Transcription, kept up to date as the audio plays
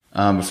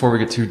Before we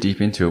get too deep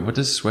into it, what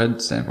does S.W.E.D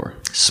stand for?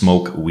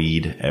 Smoke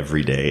weed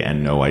every day.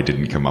 And no, I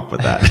didn't come up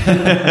with that.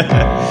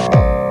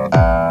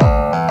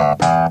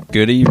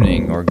 Good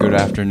evening, or good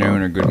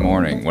afternoon, or good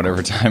morning,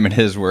 whatever time it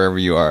is, wherever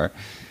you are.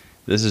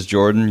 This is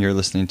Jordan. You're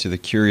listening to the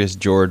Curious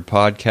Jord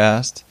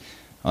podcast.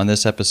 On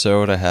this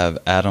episode, I have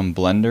Adam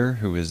Blender,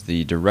 who is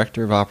the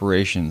Director of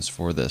Operations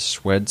for the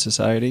S.W.E.D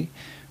Society,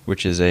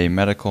 which is a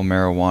medical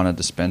marijuana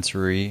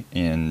dispensary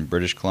in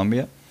British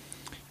Columbia,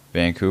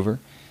 Vancouver.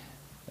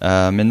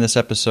 In this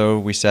episode,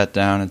 we sat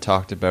down and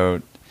talked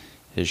about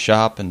his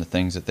shop and the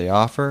things that they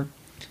offer.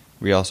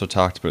 We also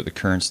talked about the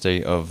current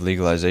state of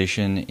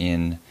legalization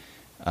in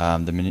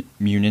the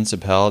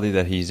municipality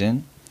that he's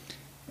in,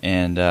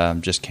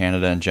 and just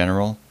Canada in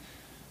general.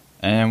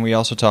 And we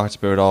also talked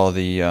about all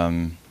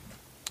the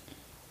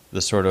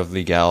sort of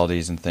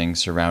legalities and things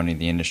surrounding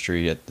the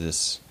industry at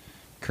this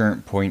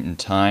current point in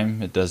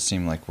time. It does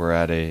seem like we're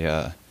at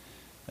a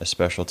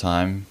special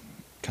time,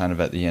 kind of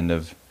at the end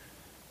of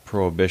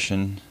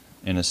Prohibition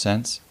in a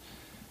sense.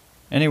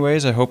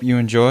 Anyways, I hope you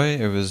enjoy.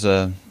 It was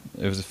a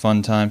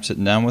fun time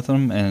sitting down with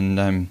him, and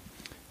I'm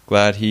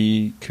glad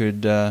he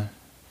could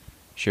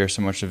share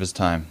so much of his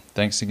time.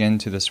 Thanks again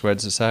to the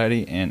S.W.E.D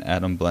Society and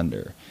Adam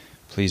Blender.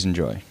 Please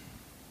enjoy.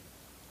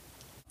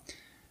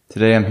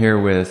 Today I'm here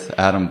with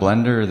Adam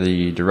Blender,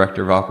 the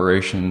Director of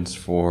Operations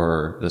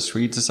for the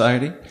S.W.E.D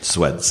Society.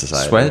 S.W.E.D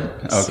Society.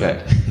 S.W.E.D?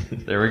 Okay.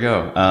 There we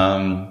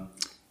go.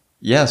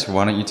 Yes,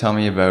 why don't you tell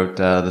me about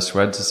the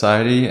S.W.E.D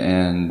Society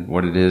and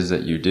what it is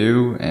that you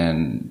do,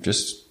 and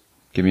just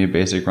give me a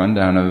basic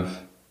rundown of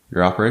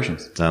your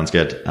operations. Sounds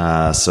good.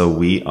 So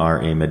we are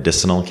a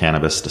medicinal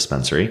cannabis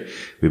dispensary.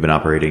 We've been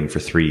operating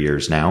for 3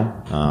 years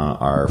now.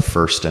 Our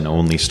first and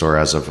only store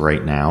as of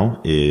right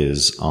now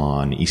is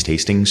on East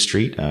Hastings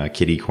Street,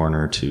 kitty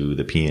corner to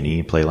the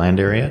P&E Playland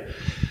area.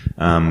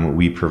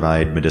 We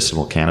provide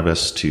medicinal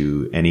cannabis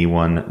to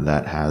anyone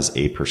that has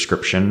a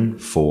prescription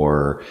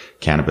for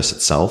cannabis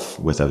itself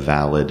with a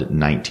valid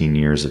 19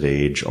 years of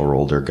age or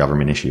older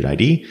government issued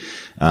ID.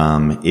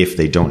 If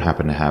they don't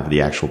happen to have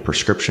the actual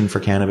prescription for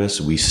cannabis,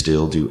 we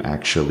still do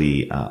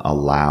actually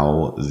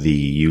allow the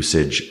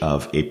usage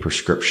of a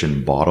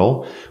prescription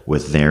bottle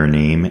with their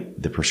name.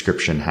 The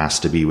prescription has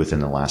to be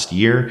within the last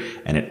year,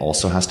 and it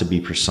also has to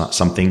be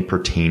something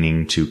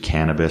pertaining to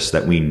cannabis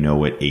that we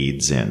know it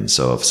aids in.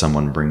 So if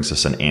someone brings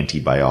us an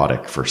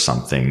antibiotic for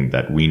something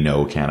that we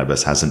know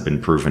cannabis hasn't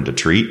been proven to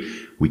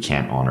treat, we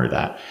can't honor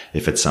that.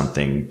 If it's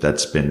something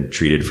that's been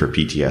treated for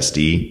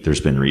PTSD,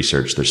 there's been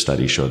research, there's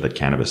studies show that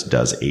cannabis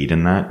does aid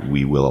in that.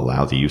 We will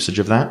allow the usage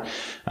of that.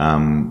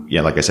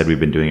 Like I said, we've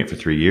been doing it for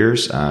 3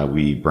 years.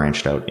 We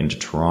branched out into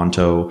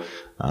Toronto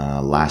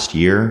last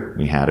year.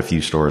 We had a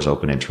few stores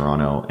open in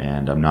Toronto,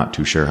 and I'm not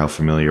too sure how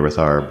familiar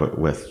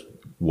with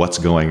what's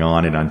going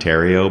on in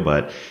Ontario,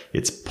 but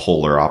it's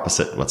polar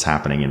opposite what's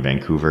happening in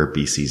Vancouver.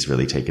 BC's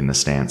really taken the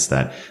stance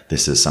that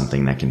this is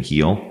something that can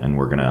heal, and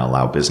we're going to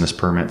allow business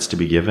permits to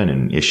be given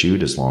and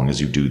issued as long as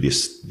you do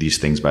these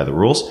things by the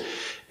rules.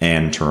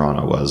 And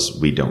Toronto was,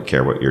 we don't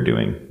care what you're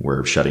doing.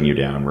 We're shutting you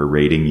down. We're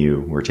raiding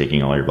you. We're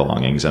taking all your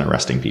belongings and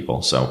arresting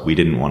people. So we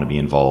didn't want to be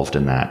involved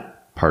in that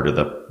part of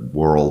the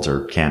world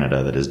or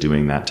Canada that is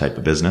doing that type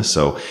of business.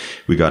 So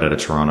we got out of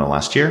Toronto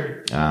last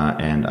year,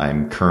 and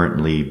I'm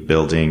currently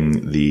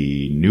building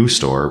the new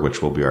store,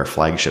 which will be our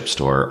flagship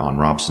store on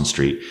Robson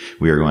Street.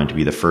 We are going to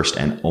be the first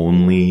and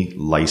only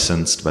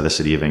licensed by the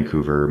City of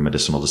Vancouver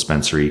medicinal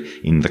dispensary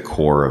in the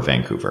core of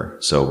Vancouver.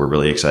 So we're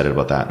really excited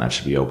about that, and that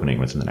should be opening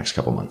within the next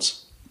couple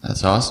months.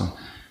 That's awesome.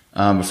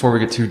 Before we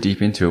get too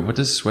deep into it, what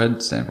does S.W.E.D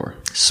stand for?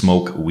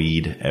 Smoke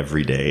weed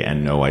every day.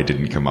 And no, I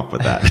didn't come up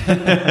with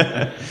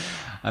that.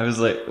 I was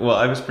like, well,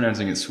 I was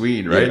pronouncing it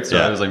Swede, right? Yeah, so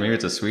yeah. I was like, maybe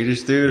it's a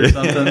Swedish dude or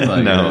something.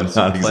 Like, No, it's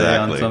not a play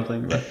on exactly.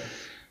 something. But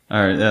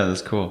all right, yeah,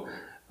 that's cool.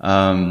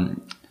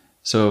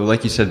 So,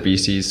 like you said,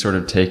 BC's sort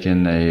of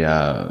taken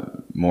a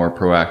more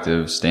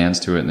proactive stance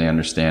to it, and they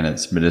understand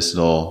its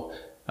medicinal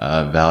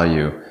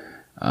value.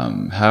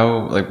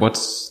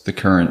 What's the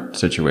current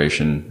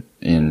situation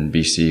in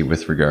BC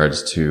with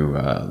regards to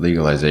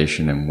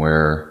legalization, and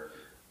where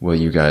will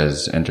you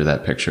guys enter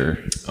that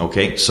picture?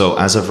 Okay, so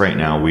as of right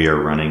now, we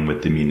are running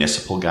with the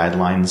municipal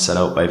guidelines set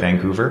out by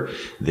Vancouver.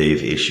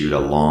 They've issued a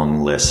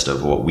long list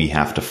of what we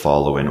have to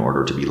follow in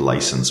order to be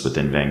licensed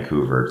within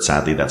Vancouver.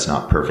 Sadly, that's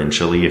not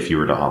provincially. If you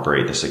were to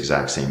operate this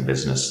exact same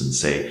business in,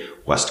 say,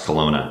 West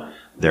Kelowna,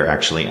 they're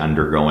actually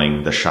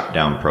undergoing the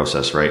shutdown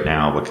process right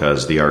now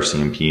because the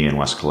RCMP in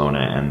West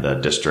Kelowna and the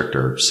district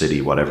or city,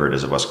 whatever it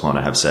is of West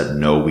Kelowna, have said,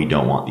 no, we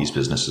don't want these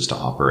businesses to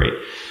operate.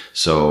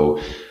 So,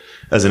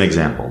 as an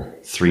example,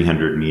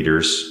 300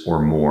 meters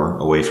or more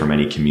away from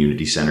any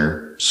community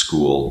center,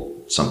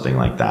 school, something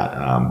like that.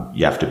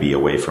 You have to be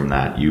away from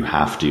that. You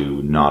have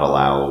to not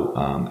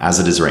allow, as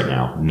it is right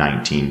now,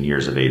 19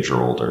 years of age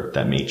or older.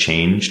 That may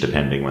change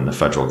depending when the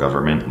federal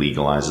government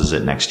legalizes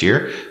it next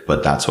year,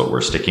 but that's what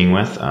we're sticking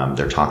with.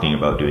 They're talking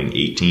about doing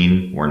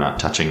 18. We're not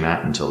touching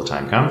that until the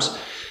time comes.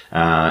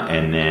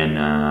 And then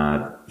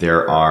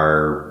there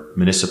are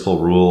municipal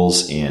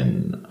rules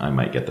in, I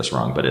might get this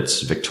wrong, but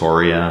it's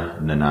Victoria,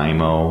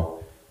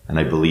 Nanaimo, And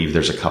I believe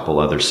there's a couple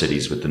other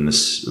cities within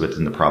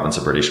the province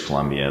of British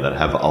Columbia that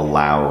have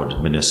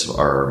allowed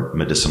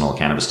medicinal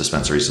cannabis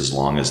dispensaries as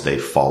long as they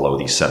follow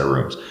these set of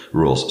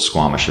rules.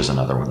 Squamish is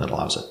another one that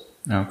allows it.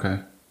 Okay.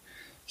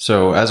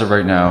 So as of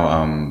right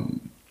now,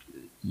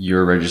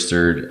 you're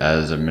registered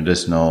as a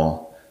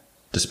medicinal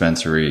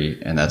dispensary,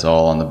 and that's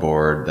all on the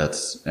board.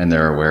 And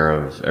they're aware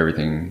of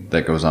everything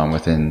that goes on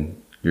within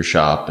your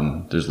shop,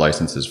 and there's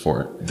licenses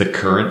for it. The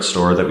current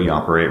store that we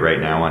operate right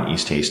now on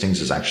East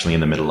Hastings is actually in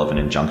the middle of an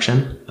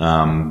injunction.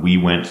 We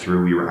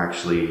were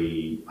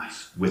actually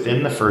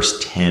within the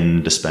first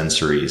 10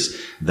 dispensaries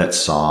that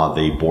saw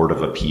the Board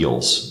of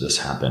Appeals. This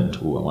happened,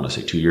 I want to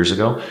say 2 years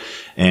ago,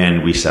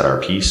 and we said our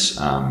piece.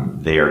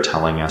 They are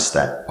telling us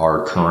that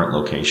our current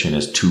location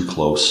is too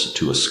close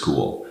to a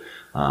school.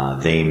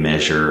 They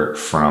measure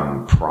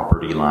from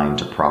property line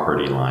to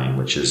property line,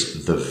 which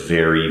is the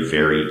very,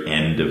 very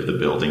end of the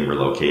building we're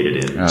located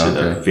in, to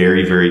the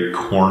very, very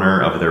corner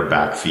of their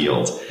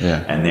backfield.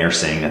 Yeah. And they're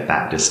saying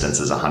that distance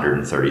is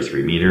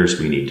 133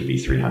 meters. We need to be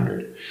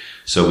 300.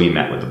 So we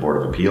met with the Board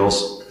of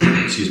Appeals.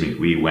 Excuse me.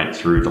 We went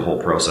through the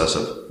whole process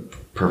of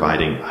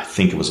providing, I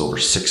think it was over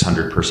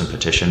 600 person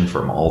petition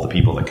from all the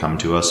people that come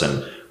to us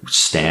and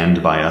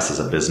stand by us as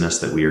a business,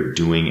 that we are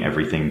doing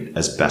everything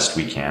as best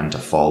we can to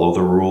follow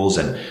the rules,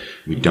 and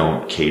we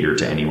don't cater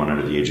to anyone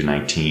under the age of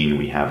 19.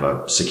 We have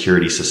a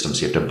security system,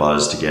 so you have to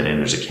buzz to get in.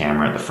 There's a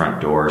camera at the front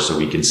door so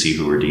we can see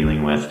who we're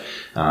dealing with.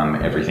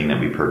 Everything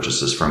that we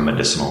purchase is from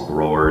medicinal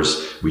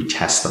growers. We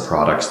test the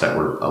products that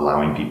we're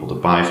allowing people to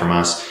buy from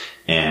us,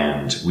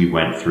 and we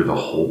went through the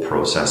whole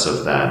process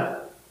of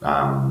that,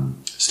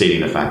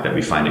 stating the fact that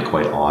we find it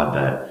quite odd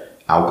that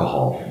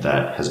alcohol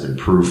that has been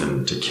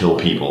proven to kill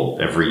people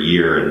every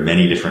year in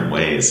many different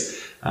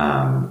ways,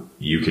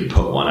 you could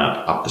put one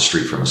up the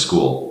street from a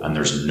school, and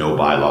there's no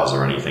bylaws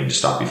or anything to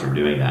stop you from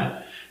doing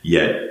that.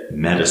 Yet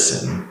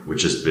medicine,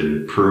 which has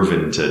been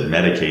proven to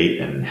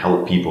medicate and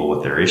help people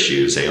with their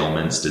issues,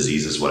 ailments,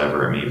 diseases,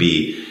 whatever it may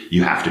be,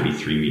 you have to be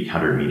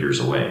 300 meters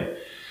away.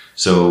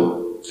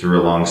 So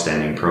through a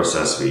long-standing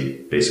process, we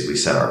basically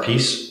set our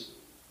piece.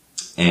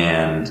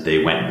 And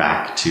they went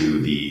back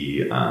to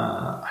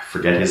I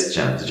forget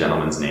the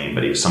gentleman's name,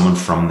 but he was someone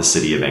from the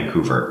city of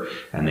Vancouver.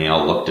 And they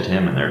all looked at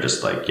him and they're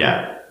just like,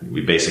 yeah,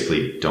 we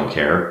basically don't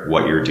care.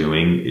 What you're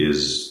doing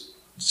is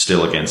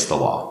still against the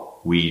law.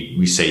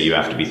 We say you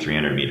have to be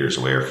 300 meters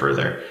away or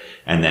further.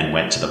 And then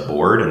went to the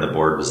board, and the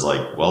board was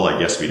like, well, I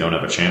guess we don't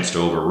have a chance to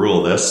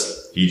overrule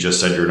this. He just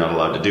said you're not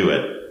allowed to do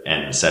it,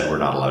 and said we're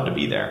not allowed to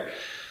be there.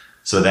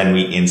 So then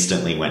we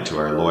instantly went to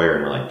our lawyer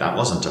and we're like, that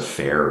wasn't a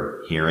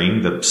fair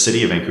hearing. The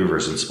city of Vancouver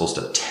isn't supposed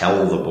to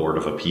tell the Board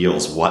of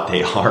Appeals what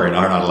they are and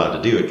are not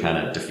allowed to do. It kind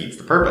of defeats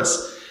the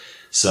purpose.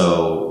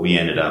 So we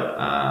ended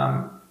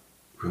up,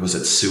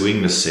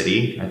 suing the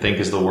city, I think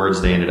is the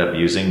words they ended up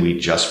using. We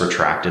just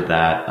retracted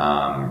that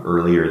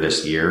earlier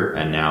this year,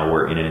 and now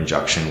we're in an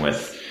injunction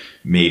with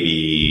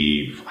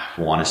maybe,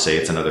 I want to say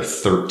it's another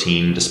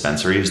 13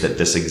 dispensaries that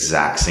this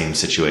exact same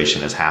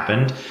situation has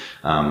happened.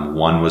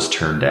 One was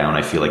turned down.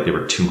 I feel like they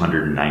were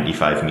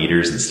 295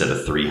 meters instead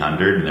of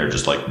 300. And they're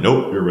just like,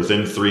 nope, you're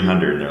within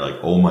 300. And they're like,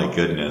 oh my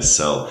goodness.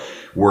 So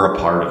we're a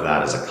part of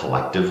that as a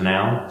collective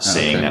now,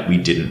 saying that we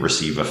didn't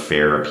receive a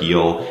fair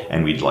appeal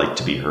and we'd like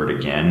to be heard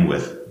again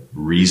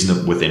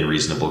within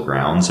reasonable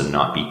grounds, and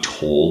not be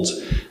told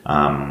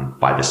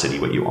by the city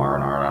what you are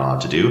and are not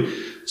allowed to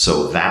do.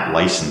 So that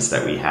license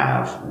that we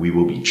have, we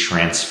will be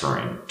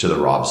transferring to the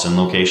Robson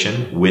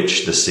location,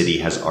 which the city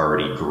has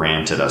already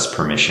granted us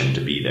permission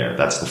to be there.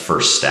 That's the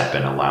first step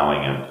in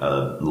allowing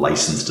a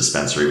licensed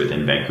dispensary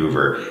within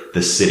Vancouver.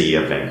 The city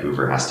of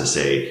Vancouver has to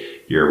say,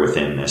 you're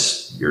within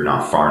this, you're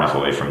not far enough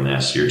away from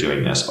this, you're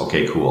doing this.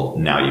 Okay, cool.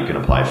 Now you can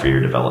apply for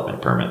your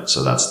development permit.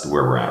 So that's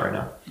where we're at right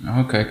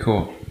now. Okay,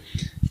 cool.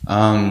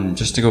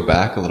 Just to go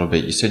back a little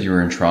bit, you said you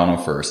were in Toronto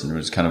first, and there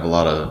was kind of a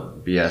lot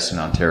of BS in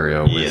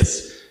Ontario.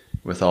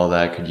 With all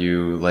that, could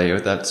you lay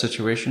out that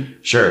situation?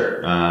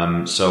 Sure.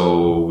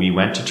 So we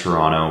went to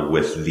Toronto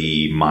with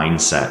the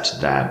mindset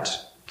that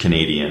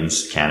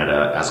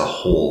Canada as a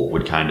whole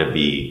would kind of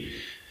be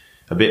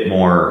a bit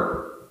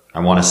more, I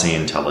want to say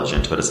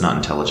intelligent, but it's not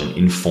intelligent,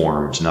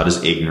 informed, not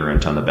as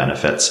ignorant on the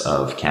benefits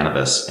of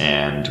cannabis.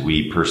 And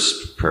we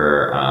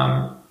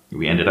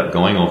ended up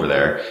going over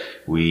there.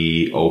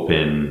 We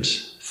opened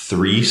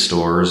 3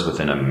 stores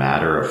within a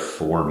matter of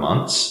 4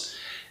 months,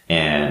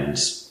 and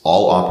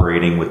all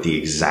operating with the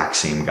exact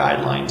same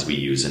guidelines we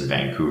use in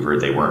Vancouver.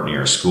 They weren't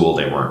near a school.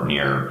 They weren't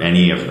near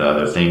any of the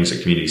other things.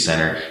 A community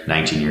center,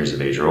 19 years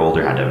of age or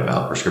older, had to have a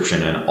valid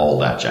prescription and all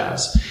that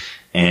jazz.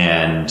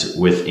 And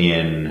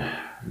within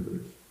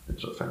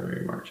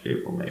February, March,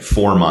 April, May,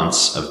 4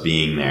 months of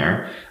being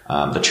there,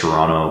 the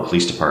Toronto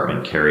Police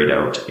Department carried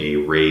out a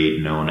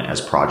raid known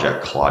as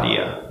Project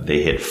Claudia.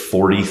 They hit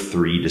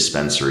 43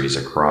 dispensaries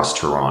across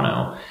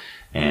Toronto,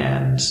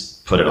 and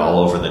put it all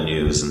over the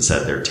news and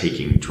said they're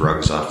taking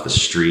drugs off the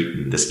street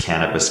and this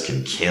cannabis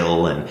can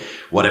kill. And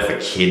what if a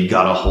kid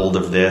got a hold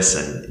of this?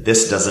 And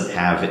this doesn't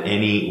have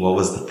any, what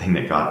was the thing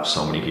that got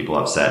so many people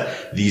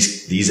upset?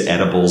 These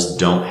edibles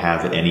don't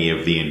have any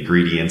of the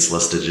ingredients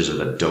listages or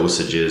the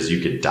dosages. You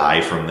could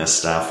die from this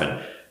stuff.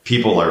 And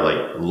people are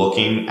like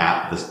looking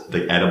at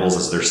the edibles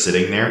as they're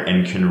sitting there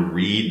and can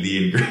read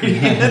the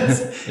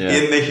ingredients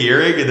in the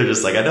hearing. And they're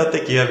just like, I don't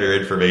think you have your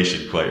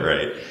information quite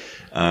right.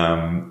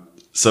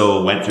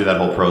 So went through that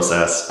whole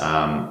process.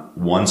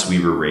 Once we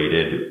were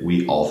raided,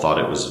 we all thought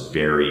it was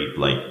very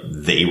like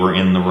they were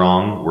in the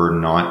wrong.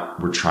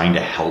 We're trying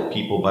to help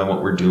people by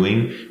what we're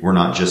doing. We're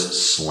not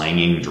just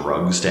slanging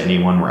drugs to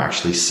anyone. We're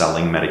actually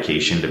selling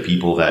medication to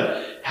people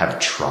that have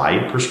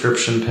tried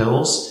prescription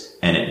pills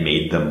and it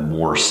made them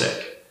more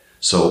sick.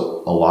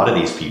 So a lot of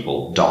these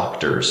people,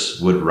 doctors,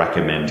 would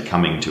recommend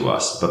coming to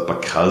us, but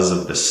because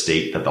of the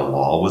state that the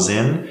law was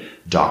in,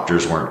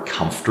 doctors weren't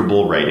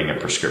comfortable writing a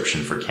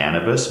prescription for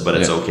cannabis, but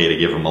it's okay to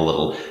give them a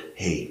little,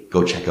 hey,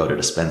 go check out a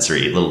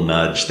dispensary, a little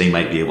nudge. They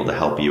might be able to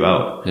help you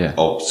out. Yeah.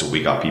 Oh, so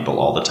we got people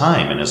all the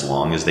time. And as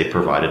long as they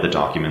provided the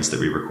documents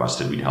that we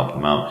requested, we'd help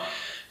them out.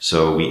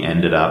 So we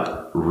ended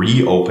up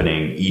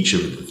reopening each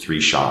of the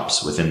 3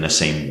 shops within the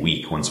same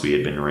week once we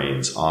had been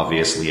raids,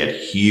 obviously at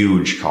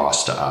huge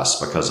cost to us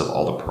because of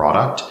all the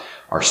product.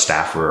 Our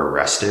staff were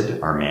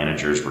arrested. Our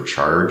managers were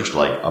charged,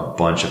 like a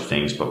bunch of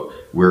things, but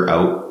we're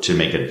out to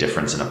make a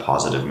difference in a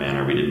positive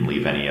manner. We didn't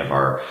leave any of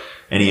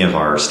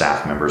our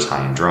staff members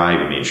high and dry.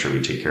 We made sure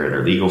we take care of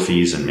their legal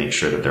fees and make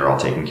sure that they're all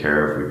taken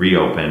care of. We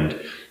reopened,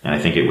 and I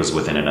think it was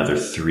within another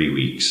 3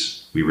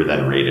 weeks, we were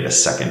then raided a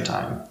second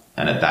time.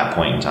 And at that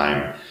point in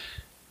time,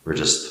 we're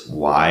just,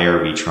 why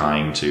are we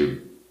trying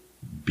to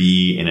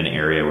be in an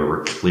area where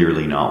we're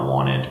clearly not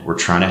wanted? We're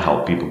trying to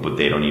help people, but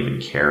they don't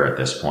even care at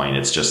this point.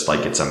 It's just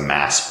like it's a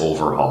mass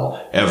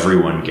overhaul.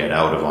 Everyone get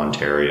out of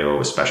Ontario,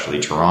 especially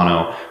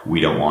Toronto.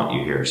 We don't want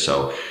you here.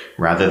 So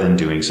rather than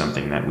doing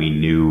something that we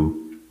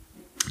knew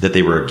that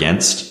they were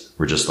against,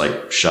 we're just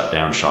like, shut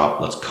down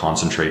shop. Let's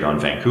concentrate on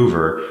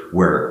Vancouver,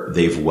 where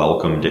they've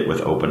welcomed it with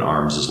open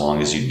arms as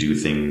long as you do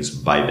things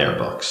by their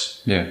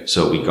books. Yeah.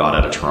 So we got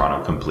out of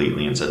Toronto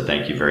completely and said,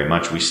 thank you very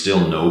much. We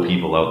still know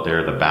people out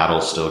there. The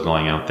battle's still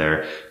going out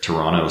there.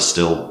 Toronto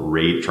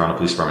Police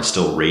Department is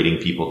still raiding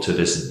people to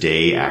this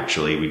day.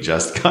 Actually, we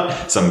just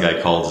got some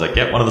guy called, he's like,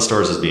 yeah, one of the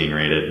stores is being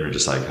raided. And we're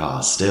just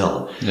like,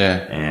 still. Yeah.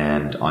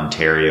 And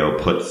Ontario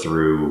put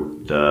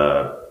through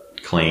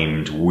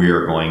claimed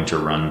we're going to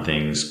run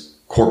things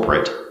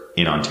corporate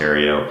in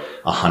Ontario,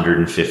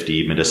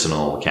 150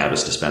 medicinal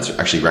cannabis dispensaries,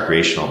 actually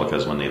recreational,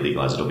 because when they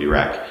legalize it'll be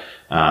rec,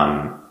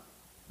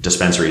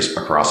 dispensaries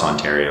across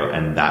Ontario,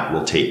 and that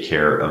will take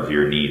care of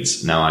your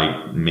needs. Now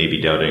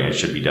I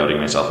should be doubting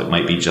myself. It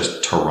might be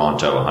just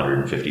Toronto,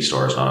 150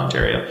 stores, not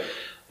Ontario.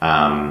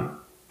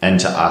 And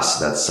to us,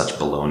 that's such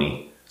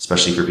baloney,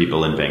 especially for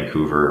people in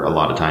Vancouver. A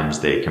lot of times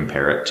they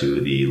compare it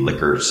to the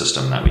liquor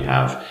system that we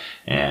have.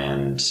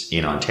 And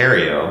in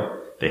Ontario,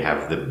 they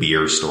have the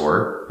beer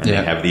store and they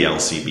have the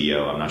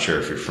LCBO. I'm not sure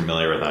if you're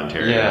familiar with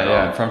Ontario.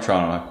 Yeah, I'm from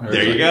Toronto.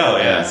 There you go.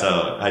 Yeah.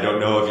 So I don't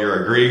know if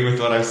you're agreeing with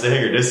what I'm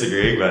saying or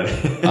disagreeing, but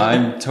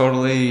I'm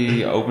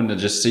totally open to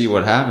just see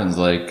what happens.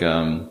 Like,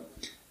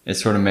 it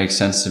sort of makes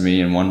sense to me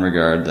in one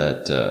regard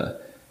that,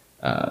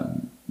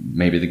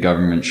 maybe the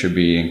government should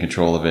be in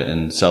control of it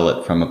and sell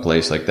it from a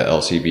place like the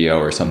LCBO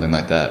or something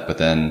like that. But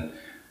then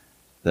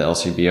the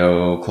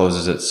LCBO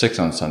closes at 6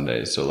 on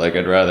Sundays. So like,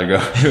 I'd rather go,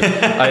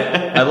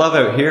 I love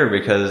out here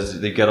because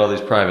they get all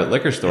these private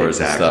liquor stores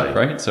and stuff,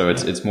 right? So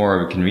it's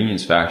more of a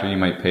convenience factor. You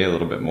might pay a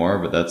little bit more,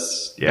 but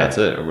that's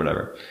it or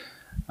whatever.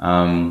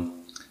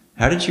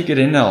 How did you get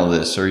into all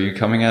this? Are you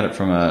coming at it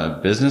from a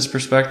business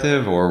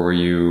perspective, or were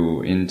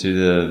you into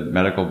the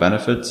medical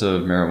benefits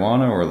of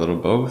marijuana, or a little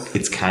both?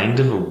 It's kind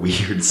of a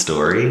weird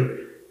story.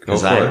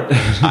 Because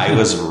I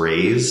was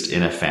raised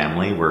in a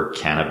family where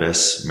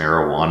cannabis,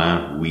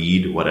 marijuana,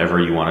 weed, whatever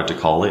you wanted to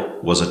call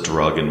it, was a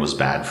drug and was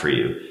bad for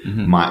you.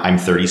 Mm-hmm. I'm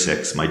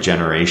 36. My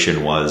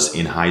generation was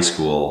in high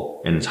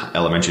school, in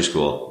elementary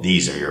school.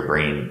 This is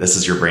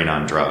your brain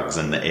on drugs,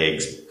 and the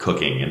eggs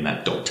cooking, and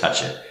that, don't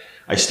touch it.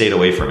 I stayed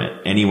away from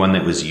it. Anyone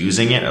that was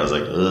using it, I was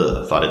like,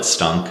 ugh, thought it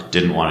stunk,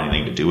 didn't want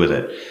anything to do with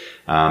it.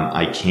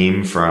 I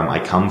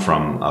come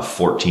from a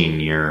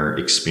 14-year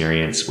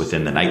experience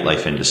within the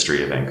nightlife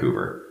industry of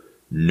Vancouver.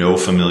 No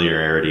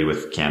familiarity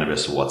with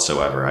cannabis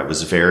whatsoever. I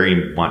was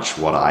very much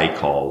what I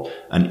call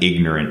an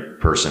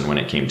ignorant person when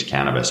it came to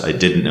cannabis. I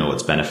didn't know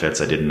its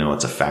benefits. I didn't know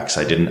its effects.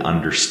 I didn't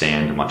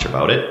understand much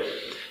about it.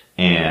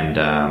 And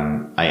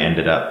I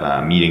ended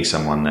up meeting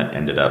someone that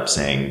ended up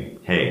saying,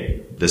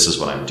 hey, this is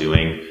what I'm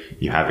doing.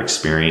 You have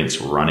experience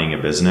running a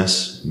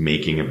business,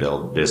 making a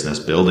business,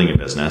 building a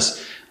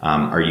business.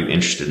 Are you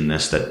interested in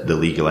this? That the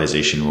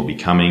legalization will be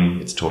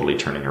coming. It's totally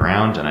turning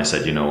around. And I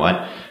said, you know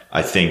what?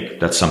 I think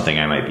that's something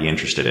I might be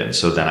interested in.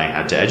 So then I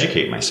had to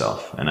educate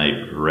myself, and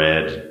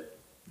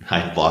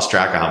I lost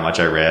track of how much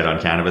I read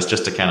on cannabis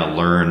just to kind of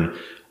learn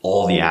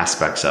all the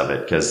aspects of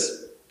it,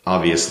 because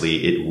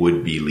obviously it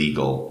would be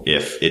legal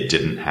if it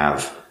didn't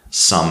have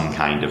some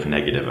kind of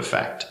negative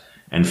effect.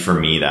 And for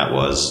me, that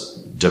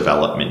was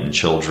development in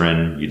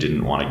children. You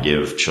didn't want to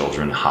give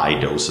children high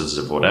doses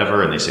of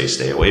whatever, and they say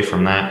stay away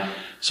from that.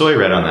 So I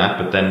read on that,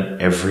 but then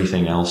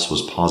everything else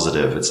was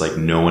positive. It's like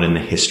no one in the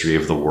history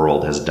of the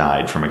world has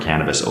died from a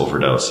cannabis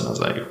overdose. And I was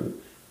like,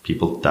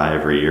 people die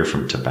every year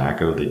from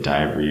tobacco. They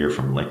die every year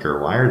from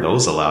liquor. Why are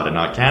those allowed and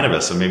not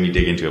cannabis? So it made me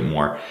dig into it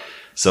more.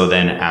 So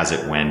then as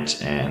it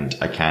went, and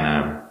I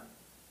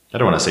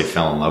don't want to say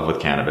fell in love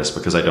with cannabis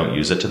because I don't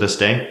use it to this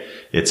day.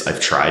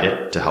 I've tried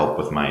it to help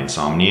with my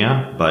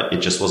insomnia, but it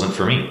just wasn't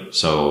for me.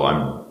 So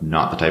I'm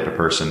not the type of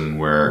person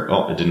where,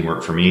 it didn't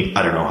work for me.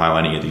 I don't know how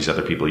any of these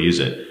other people use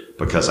it,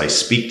 because I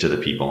speak to the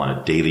people on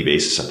a daily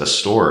basis at the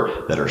store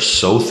that are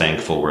so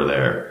thankful we're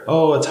there.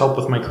 Oh, it's helped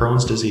with my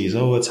Crohn's disease.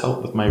 Oh, it's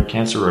helped with my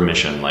cancer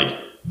remission. Like,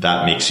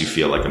 that makes you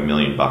feel like $1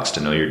 million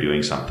to know you're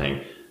doing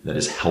something that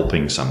is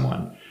helping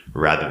someone,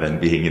 rather than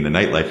being in the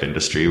nightlife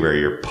industry where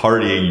you're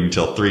partying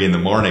until 3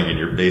 a.m. and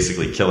you're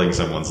basically killing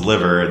someone's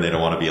liver and they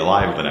don't want to be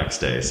alive the next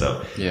day.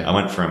 So I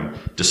went from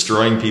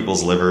destroying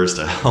people's livers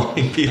to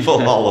helping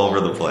people all over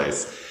the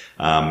place.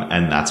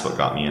 And that's what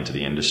got me into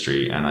the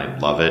industry, and I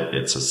love it.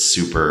 It's a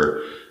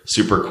super,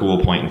 super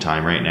cool point in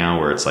time right now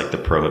where it's like the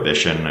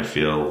prohibition, I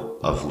feel,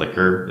 of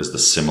liquor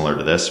is similar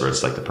to this, where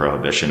it's like the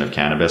prohibition of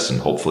cannabis and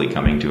hopefully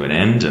coming to an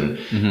end,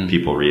 and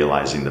people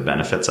realizing the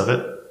benefits of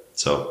it.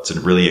 So it's a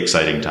really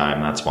exciting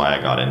time. That's why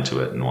I got into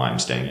it and why I'm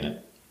staying in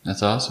it.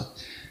 That's awesome.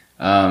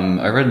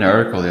 I read an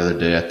article the other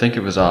day. I think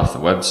it was off the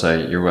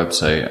website, your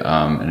website,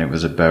 and it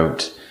was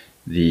about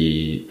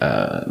the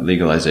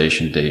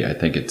legalization date. I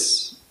think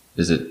is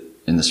it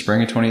in the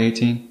spring of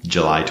 2018?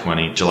 July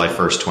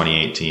 1st,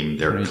 2018.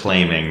 They're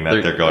claiming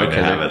that they're going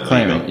to have it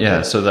legal.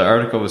 Yeah. So the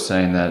article was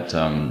saying that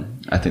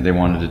I think they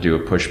wanted to do a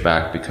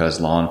pushback because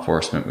law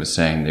enforcement was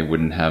saying they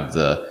wouldn't have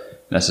the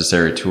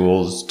necessary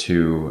tools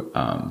to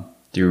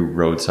do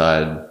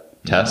roadside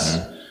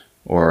tests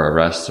or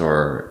arrests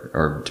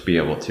or to be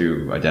able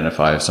to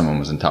identify if someone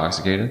was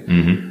intoxicated.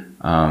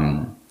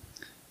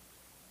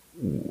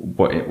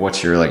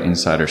 What's your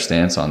insider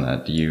stance on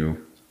that? Do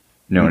you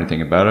know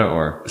anything about it,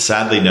 or?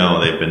 Sadly,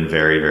 no. They've been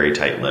very, very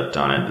tight-lipped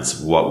on it. It's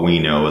what we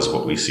know is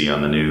what we see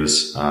on the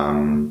news.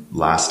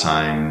 Last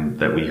time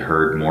that we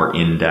heard more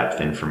in-depth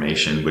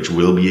information, which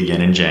will be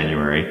again in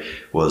January,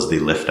 was the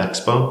Lift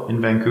Expo in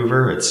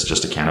Vancouver. It's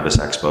just a cannabis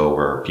expo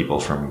where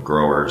people from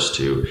growers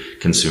to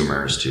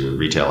consumers to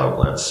retail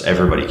outlets,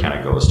 everybody kind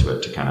of goes to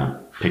it to kind of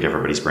pick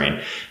everybody's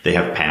brain. They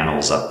have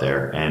panels up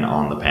there, and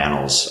on the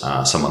panels,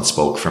 someone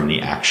spoke from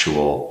the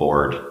actual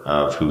board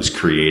of who's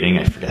creating,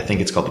 I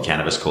think it's called the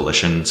Cannabis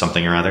Coalition,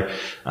 something or other.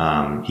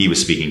 He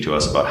was speaking to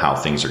us about how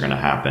things are going to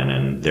happen,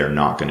 and they're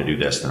not going to do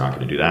this, they're not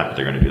going to do that, but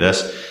they're going to do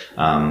this.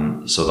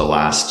 So the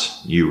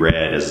last you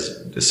read is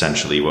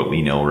essentially what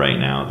we know right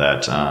now,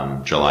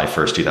 that July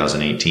 1st,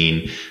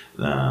 2018,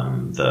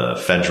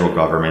 the federal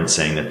government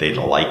saying that they'd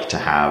like to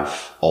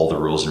have all the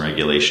rules and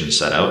regulations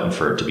set out and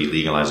for it to be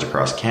legalized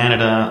across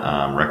Canada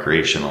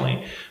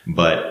recreationally.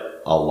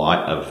 But a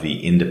lot of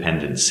the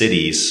independent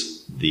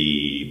cities,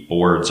 the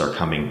boards are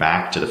coming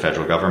back to the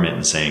federal government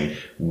and saying,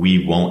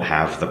 we won't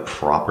have the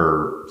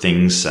proper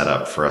things set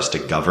up for us to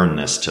govern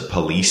this, to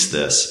police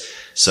this.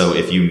 So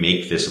if you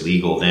make this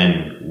legal,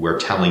 then we're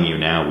telling you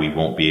now we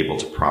won't be able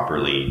to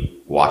properly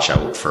watch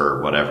out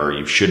for whatever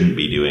you shouldn't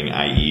be doing,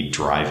 i.e.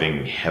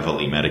 driving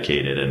heavily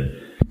medicated and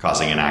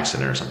causing an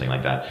accident or something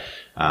like that.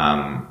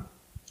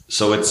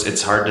 So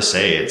it's hard to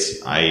say.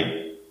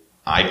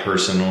 I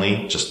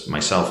personally, just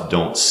myself,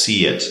 don't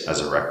see it as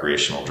a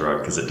recreational drug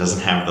because it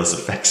doesn't have those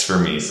effects for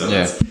me.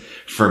 So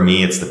for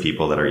me, it's the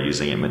people that are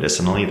using it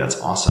medicinally. That's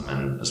awesome.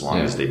 And as long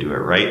as they do it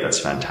right, that's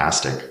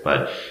fantastic.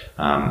 But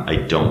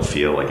I don't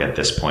feel like at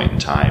this point in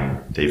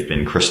time, they've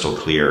been crystal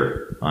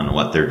clear on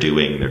what they're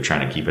doing. They're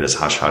trying to keep it as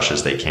hush-hush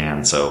as they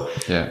can. So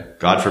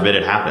God forbid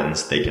it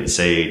happens. They can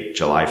say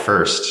July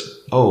 1st,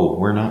 oh,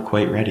 we're not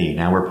quite ready.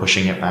 Now we're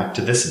pushing it back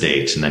to this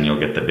date. And then you'll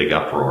get the big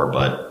uproar.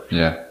 But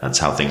that's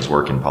how things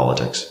work in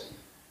politics.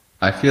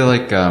 I feel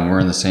like we're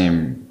in the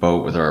same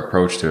boat with our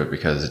approach to it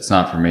because it's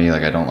not for me.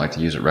 Like, I don't like to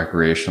use it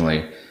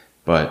recreationally,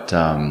 but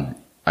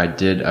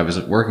I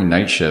was working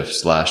night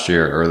shifts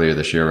earlier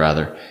this year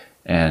rather,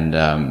 and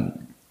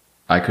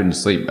I couldn't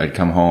sleep. I'd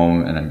come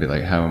home and I'd be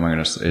like, how am I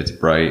going to, it's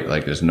bright,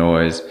 like there's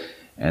noise.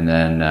 And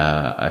then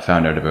I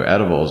found out about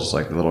edibles,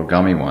 like the little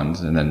gummy ones,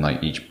 and then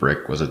like each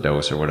brick was a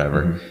dose or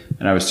whatever.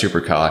 And I was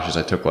super cautious.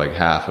 I took like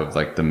half of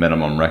like the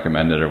minimum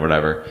recommended or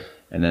whatever.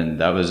 And then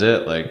that was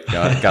it. Like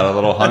got a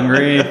little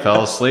hungry,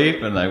 fell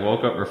asleep, and I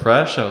woke up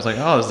refreshed. I was like,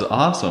 oh, this is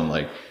awesome.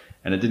 Like,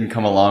 and it didn't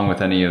come along with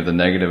any of the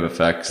negative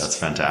effects. That's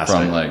fantastic.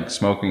 From like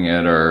smoking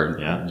it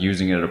or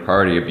using it at a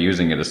party,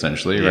 abusing it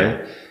essentially.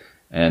 Right.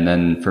 And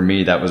then for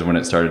me, that was when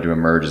it started to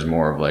emerge as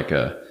more of like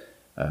a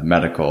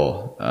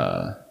medical,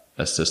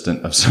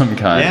 assistant of some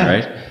kind.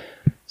 Right.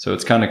 So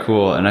it's kind of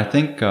cool. And I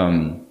think,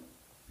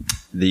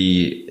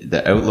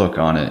 the outlook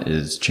on it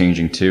is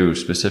changing too,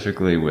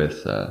 specifically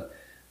with,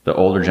 the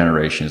older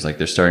generations. Like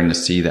they're starting to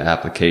see the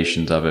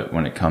applications of it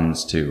when it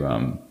comes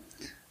to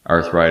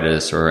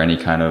arthritis or any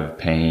kind of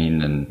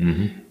pain,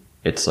 and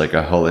it's like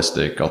a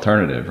holistic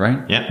alternative,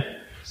 right? Yeah.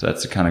 So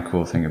that's the kind of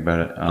cool thing about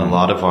it. A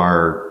lot of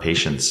our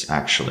patients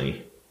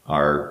actually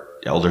are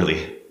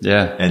elderly.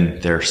 Yeah.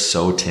 And they're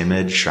so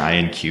timid, shy,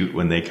 and cute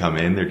when they come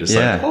in. They're just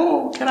like,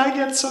 oh, can I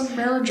get some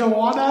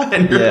marijuana?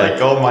 And you're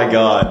like, oh my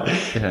God,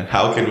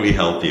 how can we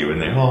help you?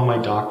 And they, oh, my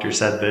doctor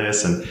said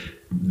this. And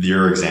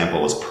your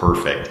example was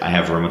perfect. I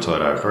have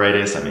rheumatoid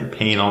arthritis. I'm in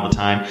pain all the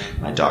time.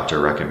 My doctor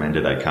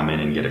recommended I come in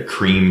and get a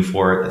cream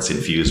for it that's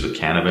infused with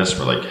cannabis.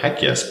 We're like,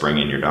 heck yes, bring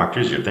in your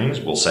doctors, your things.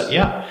 We'll set you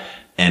up.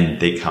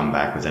 And they come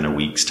back within a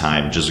week's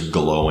time just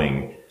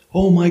glowing.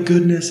 Oh my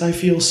goodness, I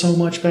feel so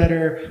much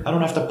better. I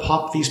don't have to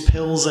pop these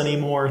pills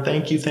anymore.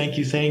 Thank you, thank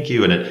you, thank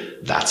you.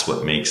 And that's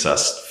what makes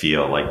us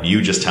feel like,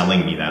 you just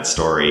telling me that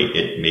story,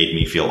 it made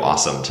me feel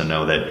awesome to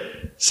know that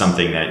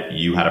something that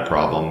you had a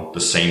problem,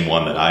 the same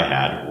one that I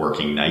had,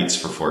 working nights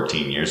for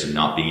 14 years and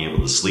not being able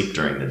to sleep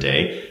during the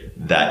day,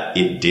 that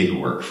it did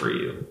work for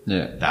you.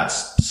 Yeah.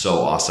 That's so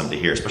awesome to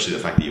hear, especially the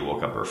fact that you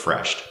woke up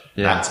refreshed.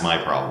 Yeah. That's my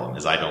problem,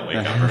 is I don't wake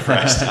up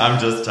refreshed. I'm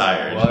just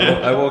tired.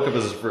 Well, I woke up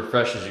as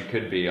refreshed as you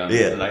could be on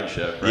the night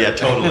shift, right? Yeah,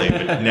 totally.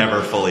 But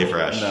never fully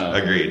fresh. No.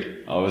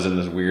 Agreed. I was in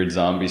this weird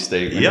zombie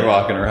state when you're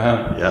walking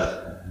around.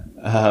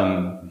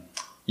 Yeah.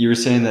 You were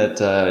saying that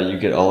you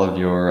get all of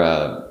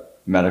your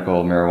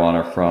medical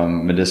marijuana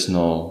from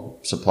medicinal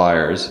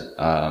suppliers,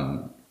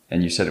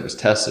 and you said it was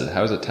tested.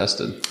 How is it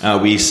tested?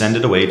 We send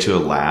it away to a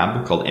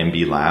lab called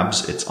MB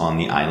Labs. It's on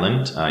the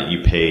island.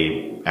 You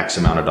pay X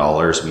amount of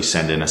dollars. We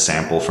send in a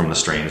sample from the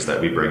strains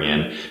that we bring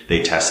in.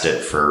 They test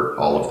it for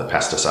all of the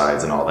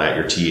pesticides and all that,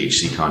 your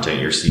THC content,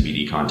 your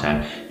CBD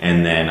content.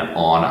 And then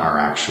on our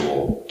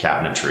actual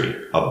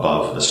cabinetry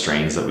above the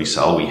strains that we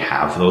sell, we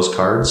have those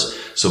cards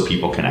so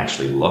people can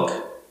actually look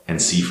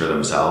and see for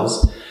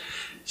themselves.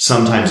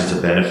 Sometimes it's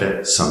a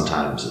benefit.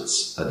 Sometimes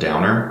it's a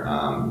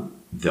downer.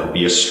 There'll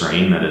be a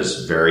strain that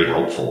is very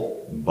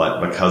helpful, but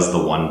because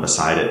the one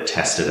beside it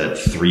tested at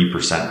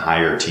 3%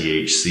 higher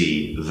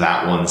THC,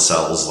 that one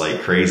sells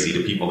like crazy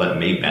to people that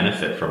may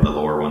benefit from the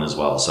lower one as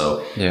well.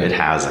 So it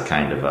has a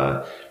kind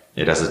of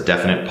it has a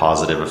definite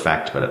positive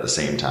effect, but at the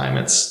same time,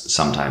 it's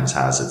sometimes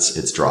has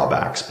its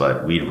drawbacks.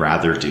 But we'd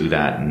rather do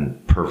that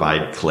and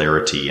provide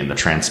clarity and the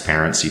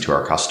transparency to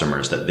our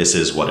customers that this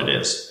is what it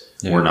is.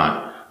 Yeah. We're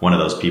not one of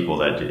those people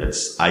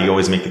that I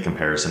always make the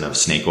comparison of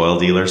snake oil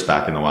dealers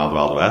back in the Wild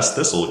Wild West.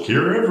 This will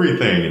cure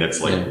everything. And it's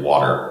like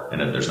water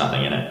and there's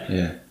nothing in it.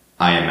 Yeah.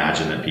 I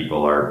imagine that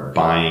people are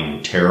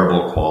buying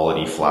terrible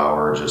quality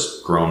flower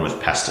just grown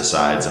with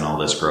pesticides and all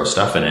this gross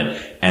stuff in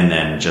it, and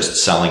then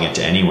just selling it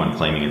to anyone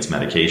claiming it's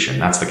medication.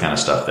 That's the kind of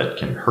stuff that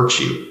can hurt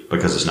you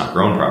because it's not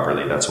grown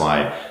properly. That's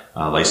why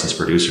licensed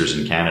producers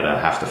in Canada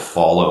have to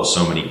follow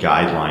so many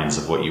guidelines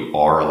of what you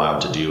are allowed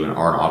to do and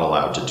are not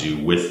allowed to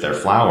do with their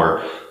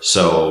flower,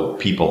 so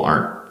people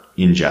aren't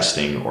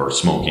ingesting or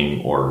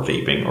smoking or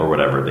vaping or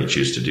whatever they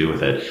choose to do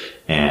with it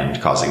and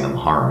causing them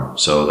harm.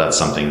 So that's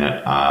something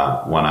that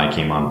when I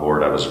came on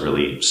board, I was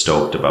really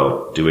stoked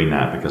about doing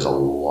that, because a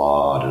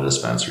lot of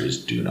dispensaries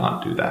do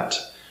not do that.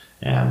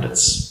 And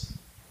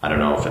I don't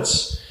know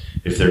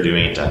if they're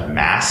doing it to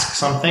mask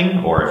something,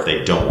 or if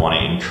they don't want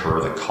to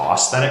incur the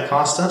cost that it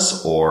cost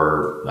us,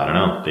 or I don't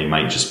know, they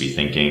might just be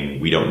thinking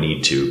we don't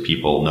need to.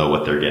 People know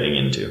what they're getting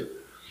into.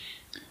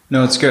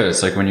 No, it's good.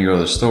 It's like when you go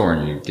to the store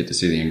and you get to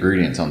see the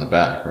ingredients on the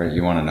back, right?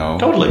 You want to know,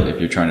 if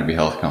you're trying to be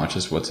health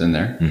conscious, what's in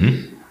there.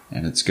 Mm-hmm.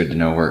 And it's good to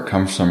know where it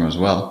comes from as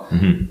well.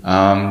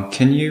 Mm-hmm.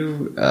 Can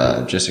you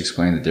just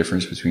explain the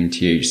difference between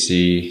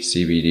THC,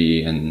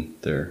 CBD, and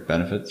their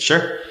benefits?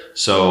 Sure.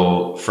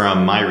 So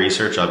from my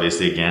research,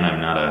 obviously, again, I'm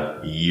not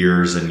a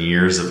years and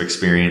years of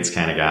experience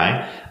kind of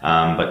guy,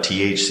 but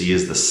THC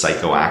is the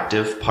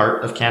psychoactive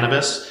part of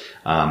cannabis.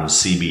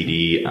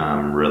 CBD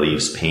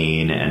relieves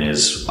pain and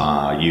is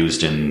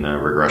used in the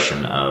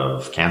regression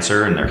of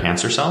cancer in their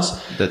cancer cells.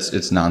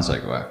 It's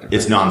non-psychoactive. Right?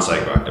 It's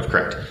non-psychoactive,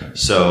 correct. Okay.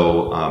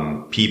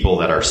 So people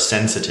that are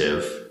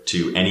sensitive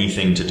to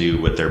anything to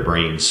do with their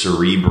brain,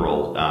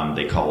 cerebral,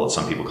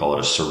 some people call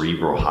it a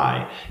cerebral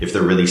high. If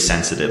they're really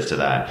sensitive to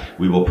that,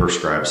 we will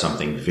prescribe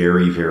something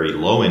very, very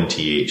low in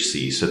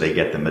THC so they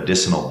get the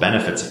medicinal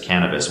benefits of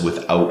cannabis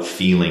without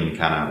feeling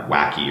kind of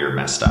wacky or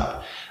messed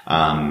up.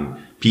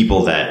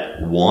 People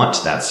that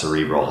want that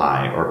cerebral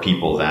high, or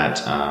people that,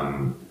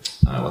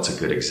 what's a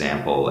good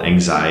example?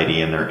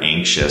 Anxiety, and they're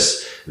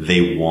anxious.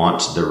 They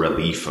want the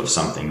relief of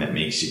something that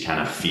makes you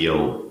kind of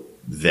feel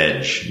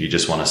veg. You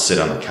just want to sit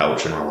on the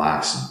couch and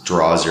relax,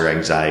 draws your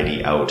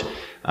anxiety out.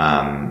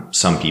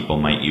 Some people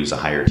might use a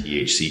higher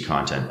THC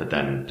content, but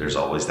then there's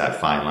always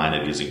that fine line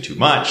of using too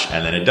much,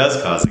 and then it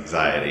does cause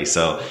anxiety.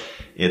 So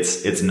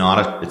it's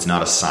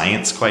not a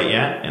science quite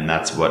yet, and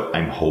that's what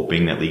I'm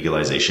hoping that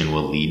legalization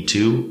will lead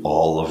to.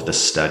 All of the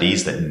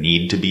studies that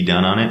need to be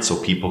done on it, so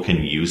people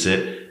can use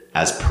it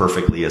as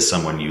perfectly as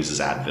someone uses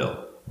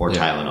Advil or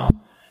Tylenol.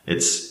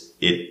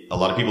 A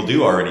lot of people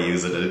do already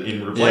use it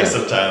in place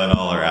of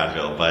Tylenol or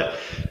Advil, but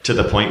to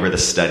the point where the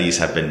studies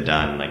have been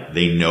done, like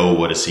they know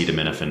what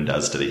acetaminophen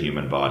does to the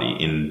human body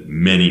in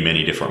many,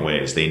 many different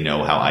ways. They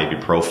know how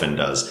ibuprofen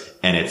does,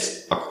 and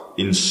it's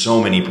in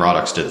so many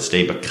products to this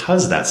day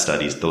because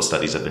those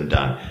studies have been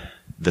done.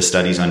 The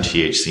studies on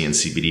THC and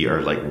CBD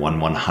are like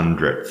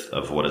 1/100th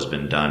of what has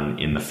been done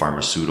in the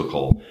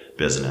pharmaceutical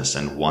business.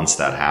 And once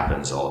that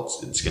happens,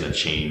 it's going to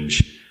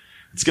change.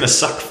 It's going to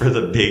suck for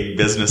the big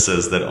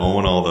businesses that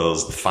own all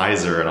those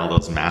Pfizer and all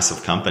those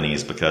massive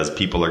companies, because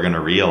people are going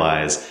to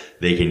realize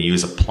they can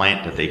use a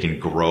plant that they can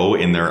grow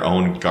in their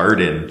own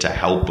garden to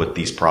help with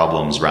these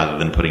problems rather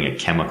than putting a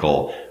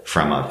chemical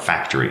from a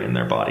factory in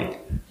their body.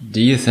 Do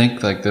you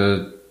think like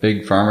the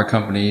big pharma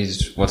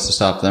companies, what's to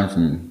stop them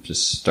from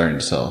just starting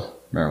to sell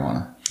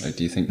marijuana? Like,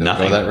 do you think they'll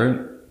go that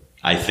route?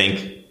 I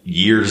think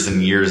years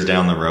and years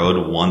down the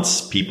road,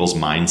 once people's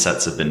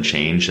mindsets have been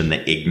changed and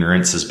the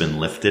ignorance has been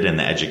lifted and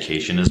the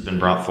education has been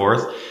brought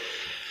forth,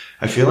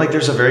 I feel like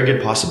there's a very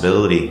good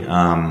possibility.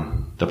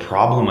 The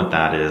problem with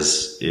that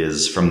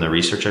is from the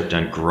research I've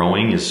done,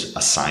 growing is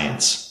a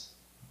science.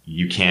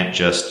 You can't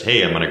just,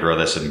 hey, I'm going to grow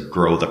this and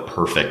grow the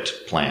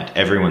perfect plant.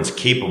 Everyone's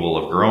capable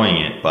of growing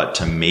it, but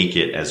to make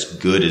it as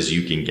good as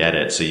you can get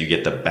it so you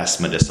get the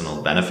best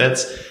medicinal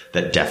benefits,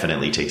 that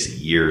definitely takes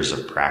years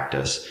of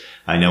practice.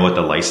 I know with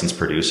the licensed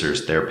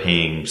producers, they're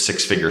paying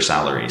 6-figure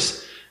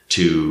salaries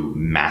to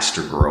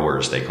master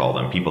growers, they call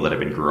them, people that have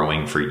been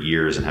growing for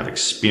years and have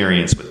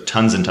experience with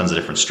tons and tons of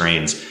different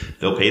strains.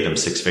 They'll pay them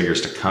 6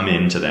 figures to come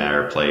into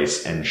their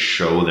place and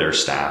show their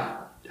staff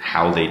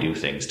how they do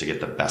things to get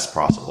the best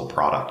possible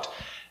product.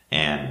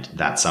 And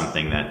that's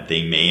something that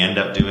they may end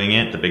up doing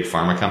it, the big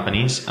pharma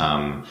companies.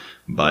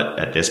 But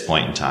at this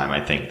point in time,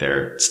 I think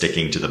they're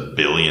sticking to the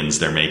billions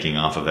they're making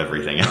off of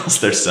everything else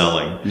they're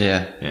selling.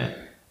 Yeah.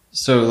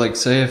 So like,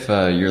 say if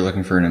you're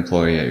looking for an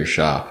employee at your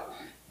shop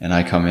and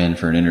I come in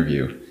for an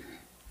interview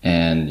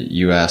and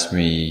you ask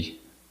me,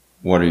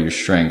 what are your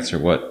strengths or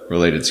what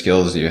related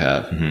skills do you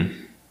have? Mm-hmm.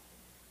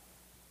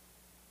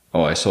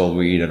 Oh, I sold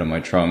weed out of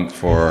my trunk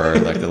for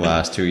like the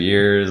last 2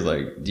 years.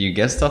 Like, do you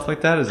get stuff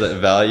like that? Is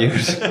that valued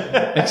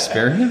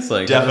experience?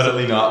 Like,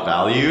 definitely not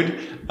valued.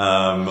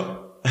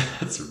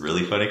 That's a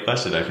really funny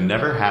question. I've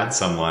never had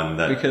someone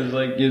that, because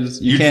like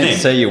you can't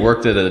say you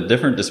worked at a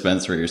different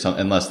dispensary or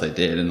something unless they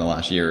did in the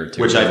last year or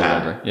two. Which I've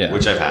had. Yeah.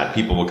 Which I've had.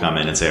 People will come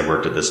in and say, I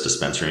worked at this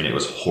dispensary and it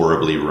was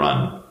horribly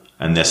run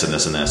and this and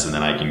this and this. And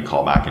then I can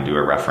call back and do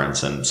a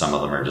reference. And some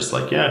of them are just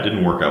like, yeah, it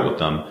didn't work out with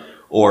them.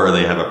 Or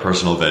they have a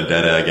personal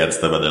vendetta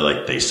against them and they're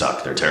like, they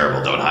suck, they're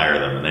terrible, don't hire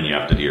them. And then you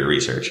have to do your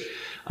research.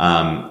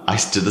 I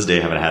to this day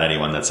haven't had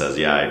anyone that says,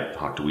 yeah, I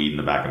hawked weed in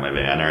the back of my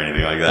van or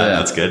anything like that. Yeah.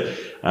 That's good.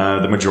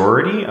 The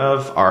majority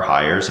of our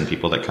hires and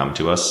people that come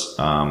to us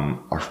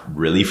are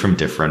really from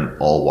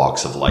different, all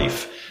walks of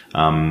life.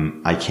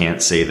 I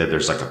can't say that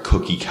there's like a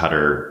cookie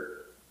cutter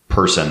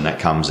person that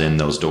comes in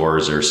those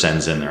doors or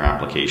sends in their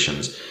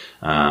applications.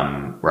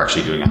 We're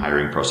actually doing a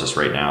hiring process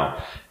right now.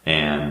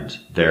 And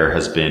there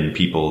has been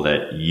people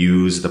that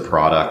use the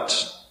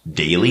product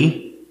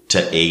daily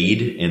to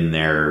aid in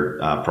their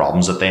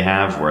problems that they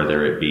have,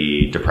 whether it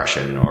be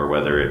depression or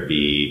whether it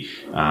be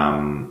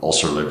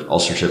ulcerative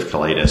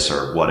colitis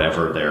or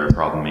whatever their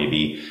problem may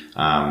be.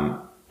 And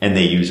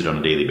they use it on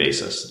a daily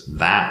basis.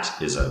 That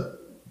is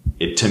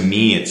to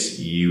me, it's,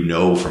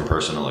 from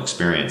personal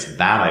experience,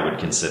 that I would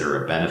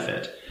consider a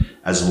benefit.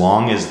 As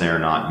long as they're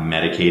not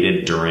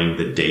medicated during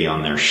the day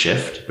on their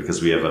shift,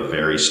 because we have a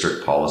very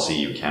strict policy.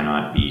 You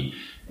cannot be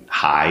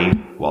high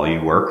while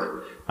you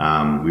work.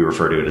 We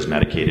refer to it as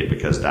medicated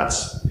because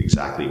that's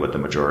exactly what the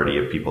majority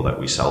of people that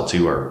we sell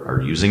to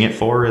are using it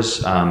for,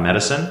 is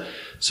medicine.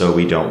 So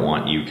we don't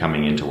want you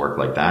coming into work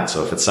like that.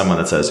 So if it's someone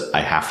that says,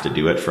 I have to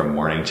do it from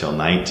morning till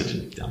night,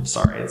 I'm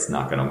sorry, it's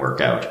not going to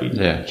work out. We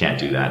can't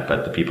do that.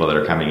 But the people that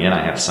are coming in,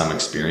 I have some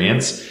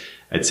experience.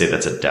 I'd say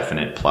that's a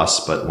definite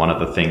plus. But one of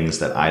the things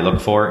that I look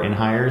for in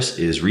hires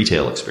is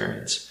retail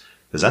experience,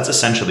 because that's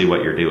essentially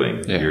what you're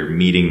doing. Yeah. You're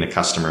meeting the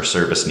customer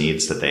service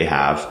needs that they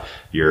have.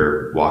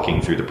 You're walking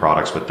through the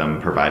products with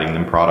them, providing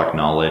them product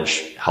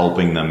knowledge,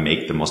 helping them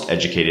make the most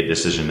educated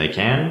decision they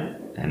can.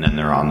 And then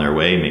they're on their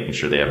way, making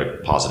sure they have a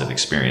positive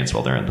experience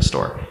while they're in the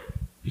store.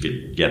 You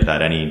could get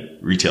that any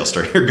retail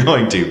store you're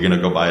going to. You're going to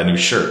go buy a new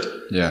shirt.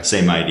 Yeah.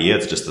 Same idea.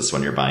 It's just this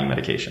one you're buying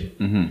medication.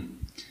 Mm-hmm.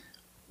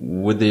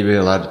 Would they be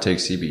allowed to take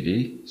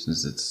CBD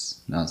since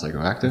it's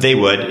non-psychoactive? They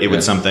would. It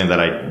was something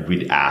that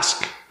we'd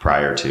ask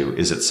prior to.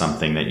 Is it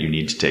something that you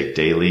need to take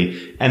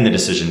daily? And the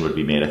decision would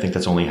be made. I think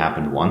that's only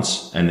happened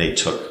once. And they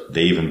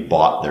even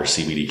bought their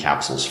CBD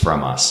capsules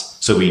from us.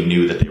 So we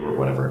knew that they were,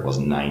 whatever it was,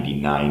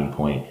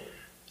 99.8%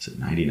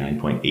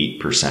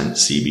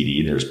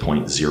 CBD. There's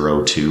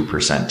 0.02%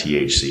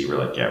 THC. We're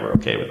like, yeah, we're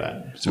okay with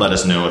that. So let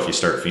us know if you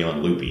start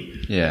feeling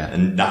loopy. Yeah.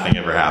 And nothing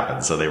ever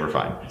happened. So they were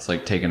fine. It's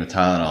like taking a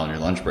Tylenol on your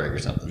lunch break or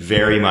something.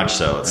 Very much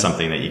so. It's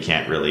something that you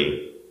can't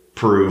really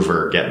prove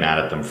or get mad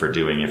at them for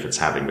doing if it's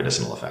having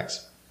medicinal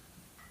effects.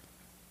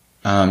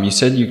 You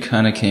said you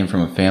kind of came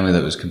from a family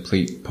that was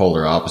complete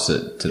polar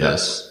opposite to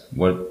this.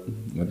 What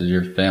did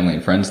your family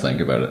and friends think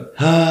about it?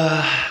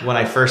 When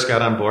I first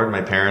got on board,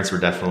 my parents were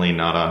definitely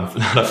not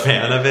a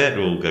fan of it.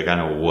 Well,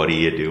 kind of, what are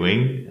you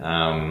doing?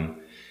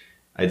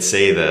 I I'd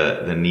say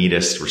the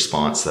neatest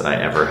response that I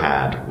ever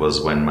had was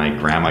when my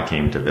grandma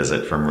came to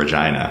visit from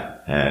Regina,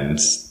 and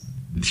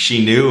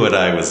she knew what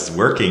I was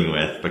working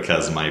with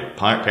because my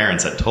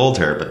parents had told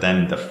her, but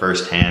then the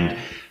first hand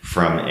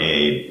from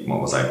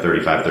what was I,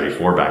 35,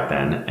 34 back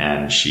then,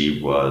 and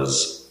she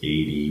was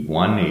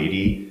 81,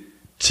 80,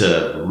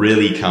 to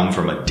really come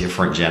from a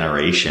different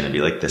generation and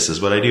be like, this is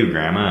what I do,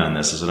 Grandma, and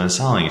this is what I'm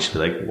selling. And she'd be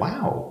like,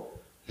 wow,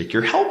 like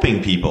you're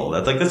helping people.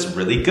 That's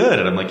really good.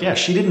 And I'm like, yeah,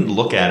 she didn't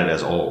look at it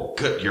as, oh,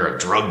 good, you're a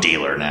drug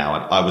dealer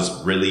now. I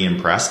was really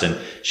impressed. And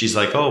she's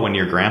like, oh, when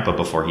your grandpa,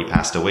 before he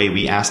passed away,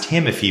 we asked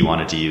him if he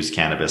wanted to use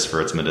cannabis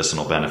for its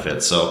medicinal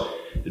benefits. So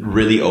it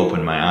really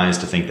opened my eyes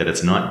to think that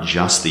it's not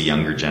just the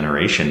younger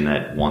generation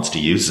that wants to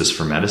use this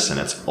for medicine.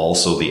 It's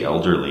also the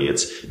elderly.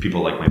 It's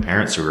people like my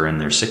parents who are in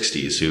their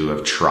 60s who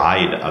have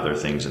tried other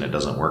things and it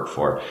doesn't work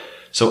for.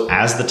 So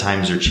as the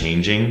times are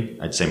changing,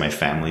 I'd say my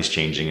family's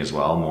changing as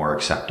well, more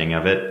accepting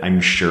of it. I'm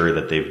sure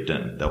that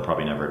they'll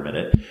probably never admit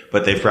it,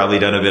 but they've probably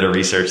done a bit of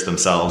research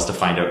themselves to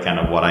find out kind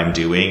of what I'm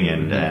doing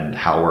and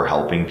how we're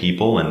helping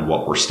people and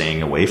what we're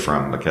staying away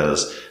from,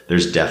 because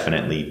there's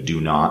definitely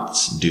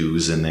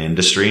do's in the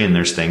industry. And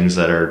there's things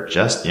that are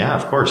just, yeah,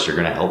 of course, you're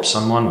going to help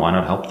someone. Why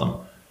not help them?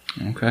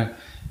 Okay.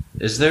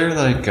 Is there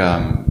like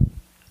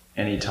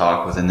any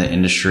talk within the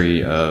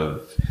industry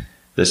of,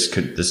 this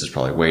is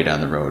probably way down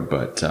the road,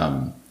 but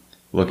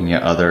looking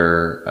at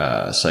other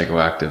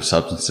psychoactive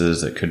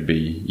substances that could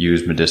be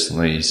used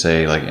medicinally,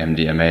 say like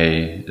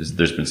MDMA?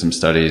 There's been some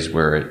studies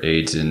where it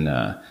aids in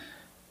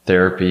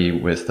therapy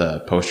with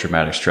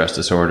post-traumatic stress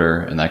disorder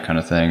and that kind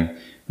of thing.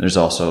 There's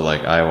also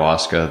like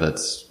ayahuasca,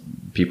 that's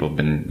people have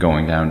been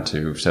going down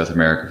to South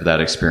America for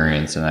that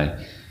experience. And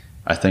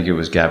I think it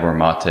was Gabor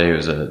Mate,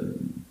 who's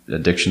an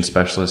addiction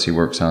specialist. He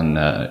works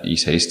on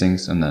East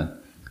Hastings on the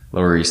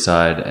Lower East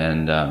Side,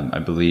 and I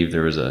believe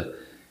there was a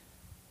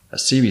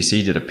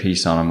CBC did a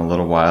piece on him a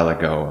little while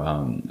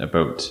ago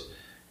about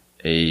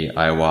a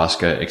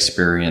ayahuasca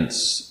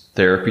experience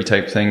therapy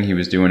type thing he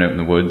was doing out in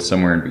the woods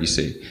somewhere in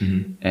BC.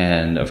 Mm-hmm.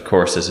 And of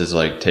course, this is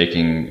like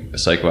taking a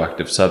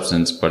psychoactive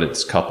substance, but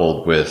it's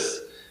coupled with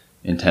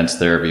intense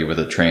therapy with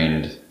a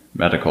trained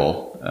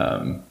medical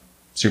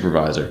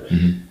supervisor.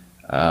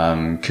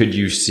 Mm-hmm. Could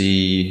you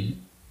see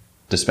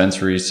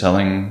dispensaries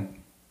selling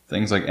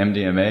things like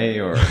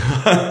MDMA or?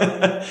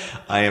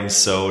 I am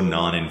so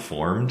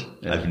non-informed.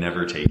 Yeah. I've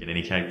never taken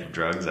any kind of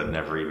drugs. I've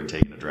never even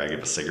taken a drag of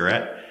a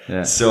cigarette.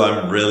 Yeah. So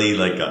I'm really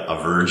like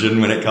a virgin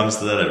when it comes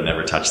to that. I've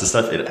never touched the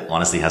stuff. It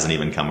honestly hasn't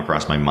even come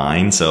across my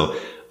mind. So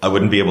I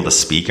wouldn't be able to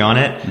speak on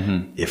it.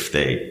 Mm-hmm. If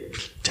they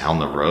down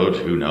the road,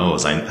 who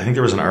knows? I think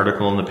there was an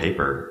article in the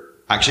paper.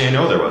 Actually, I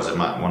know there was.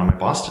 My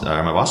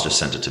boss just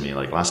sent it to me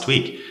like last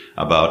week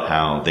about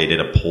how they did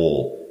a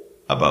poll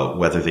about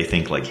whether they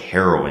think like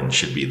heroin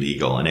should be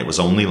legal. And it was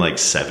only like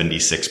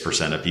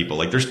 76% of people.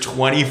 Like there's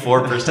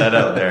 24%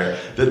 out there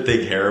that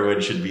think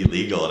heroin should be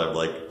legal. And I'm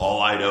like,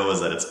 all I know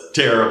is that it's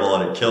terrible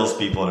and it kills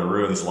people and it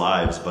ruins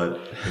lives. But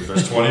if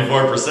there's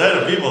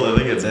 24% of people that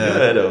think it's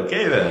good,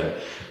 okay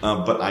then.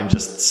 But I'm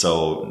just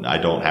I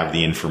don't have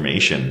the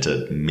information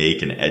to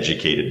make an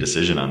educated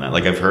decision on that.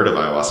 Like I've heard of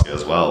ayahuasca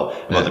as well,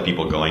 about the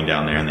people going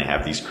down there and they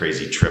have these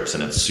crazy trips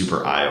and it's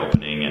super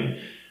eye-opening. And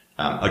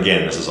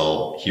again, this is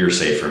all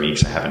hearsay for me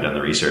because I haven't done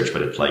the research,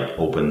 but it like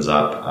opens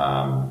up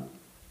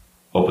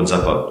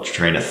a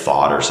train of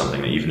thought or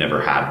something that you've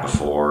never had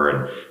before.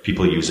 And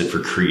people use it for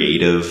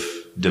creative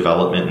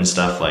development and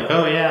stuff like,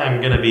 oh yeah,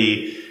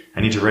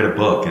 I need to write a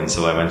book. And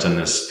so I went on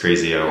this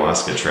crazy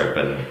ayahuasca trip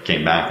and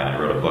came back and I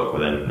wrote a book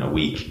within a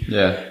week.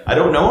 Yeah. I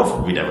don't know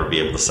if we'd ever be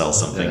able to sell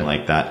something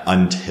like that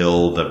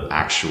until the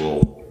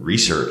actual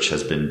research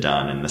has been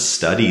done and the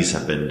studies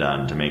have been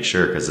done to make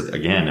sure. Because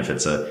again, if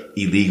it's a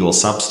illegal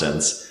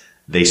substance,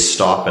 they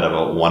stop at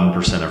about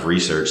 1% of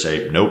research,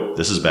 say, nope,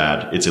 this is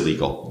bad. It's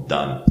illegal.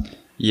 Done.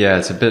 Yeah.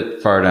 It's a bit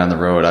far down the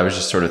road. I was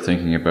just sort of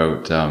thinking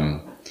about,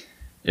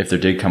 if there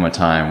did come a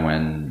time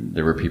when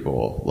there were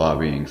people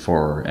lobbying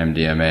for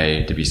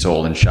MDMA to be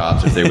sold in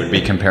shops, if they would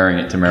be comparing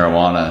it to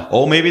marijuana.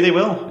 Oh, maybe they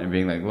will. And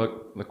being like,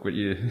 look what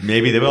you...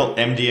 Maybe they will.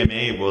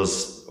 MDMA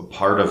was a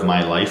part of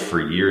my life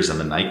for years in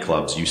the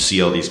nightclubs. You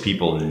see all these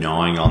people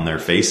gnawing on their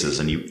faces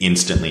and you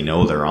instantly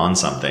know they're on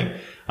something.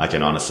 I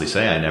can honestly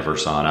say I never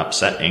saw an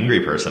upset,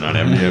 angry person on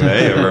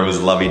MDMA or it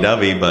was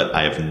lovey-dovey, but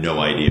I have no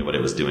idea what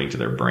it was doing to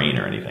their brain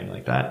or anything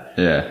like that.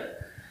 Yeah.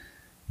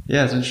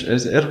 Yeah,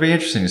 it'll be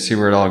interesting to see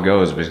where it all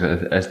goes,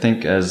 because I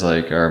think as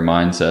like our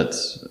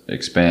mindsets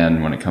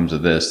expand when it comes to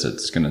this,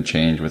 it's going to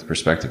change with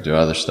perspective to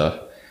other stuff.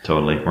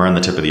 Totally. We're on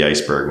the tip of the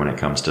iceberg when it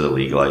comes to the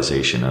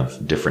legalization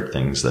of different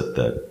things that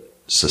the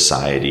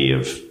society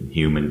of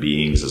human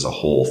beings as a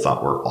whole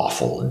thought were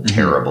awful and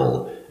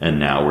terrible. Mm-hmm. And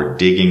now we're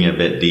digging a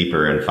bit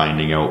deeper and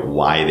finding out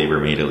why they were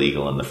made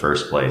illegal in the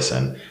first place.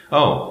 And,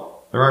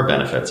 there are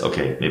benefits.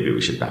 Okay, maybe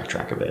we should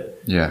backtrack a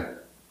bit. Yeah.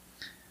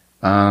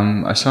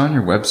 I saw on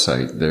your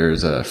website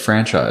there's a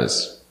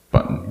franchise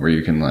button where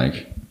you can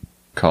like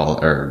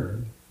call or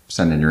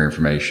send in your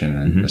information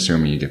and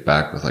assuming you get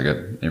back with like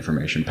an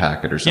information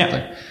packet or something.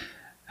 Yeah.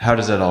 How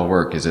does that all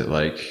work? Is it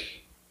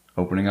like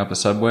opening up a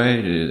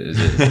Subway? Is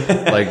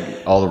it like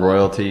all the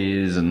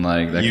royalties and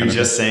like that? You kind of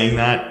just saying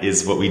that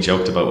is what we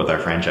joked about with our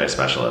franchise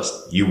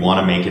specialist. You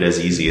want to make it as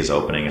easy as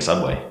opening a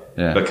Subway.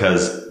 Yeah.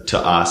 Because to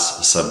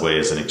us, Subway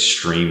is an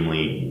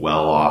extremely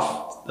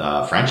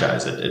well-off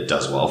franchise. It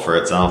does well for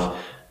itself.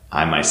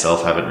 I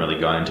myself haven't really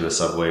gone into a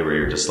Subway where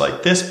you're just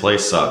like, this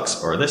place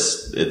sucks, or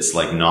it's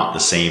like not the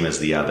same as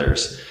the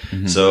others.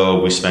 Mm-hmm.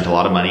 So we spent a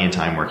lot of money and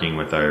time working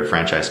with our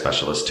franchise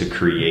specialist to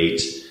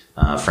create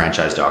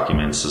franchise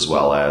documents, as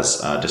well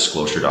as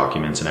disclosure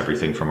documents and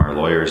everything from our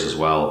lawyers as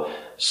well.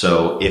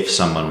 So if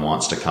someone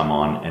wants to come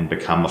on and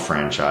become a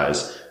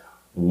franchise,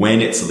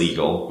 when it's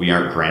legal, we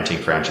aren't granting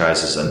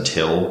franchises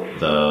until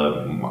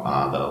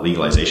the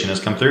legalization has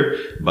come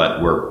through,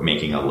 but we're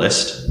making a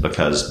list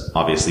because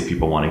obviously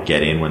people want to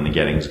get in when the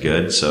getting's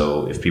good.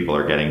 So if people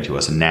are getting to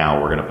us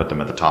now, we're going to put them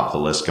at the top of the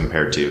list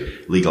compared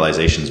to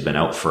legalization's been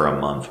out for a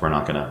month. We're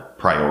not going to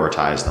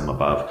prioritize them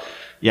above.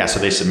 Yeah, so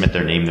they submit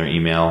their name, their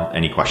email,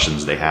 any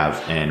questions they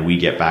have, and we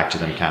get back to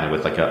them kind of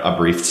with like a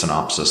brief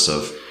synopsis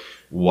of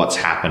what's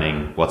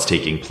happening, what's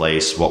taking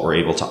place, what we're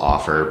able to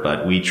offer.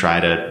 But we're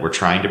trying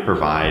to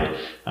provide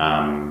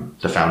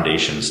the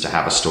foundations to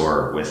have a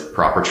store with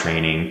proper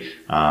training,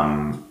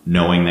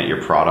 knowing that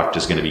your product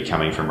is going to be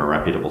coming from a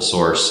reputable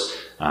source,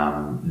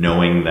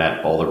 knowing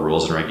that all the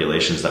rules and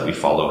regulations that we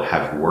follow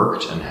have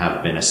worked and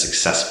have been a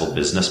successful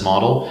business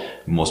model.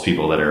 Most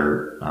people that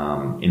are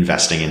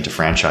investing into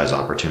franchise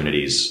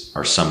opportunities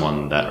are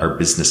someone that are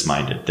business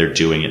minded. They're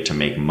doing it to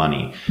make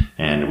money.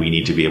 And we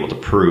need to be able to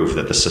prove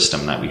that the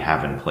system that we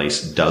have in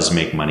place does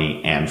make money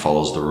and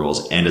follows the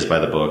rules and is by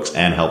the books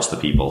and helps the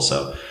people.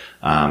 So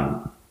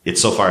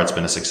so far it's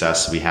been a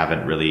success. We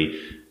haven't really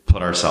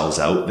put ourselves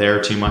out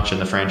there too much in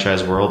the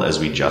franchise world, as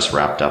we just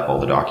wrapped up all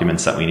the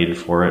documents that we needed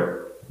for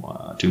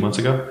it 2 months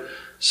ago.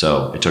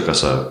 So it took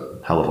us a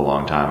hell of a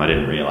long time. I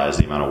didn't realize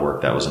the amount of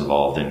work that was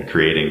involved in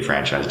creating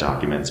franchise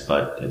documents,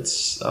 but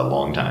it's a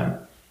long time.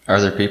 Are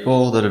there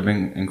people that have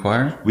been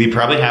inquiring? We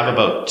probably have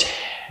about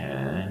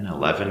 10,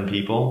 11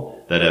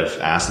 people that have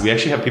asked. We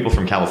actually have people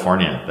from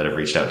California that have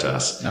reached out to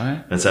us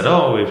and said,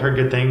 oh, we've heard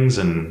good things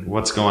and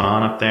what's going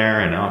on up there,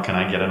 and oh, can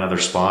I get another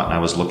spot? And I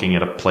was looking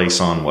at a place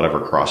on whatever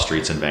cross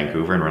streets in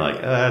Vancouver, and we're like,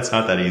 it's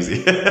not that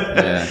easy.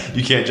 Yeah.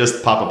 You can't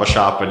just pop up a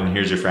shop and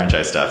here's your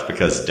franchise stuff,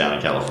 because down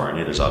in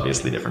California there's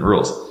obviously different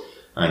rules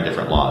and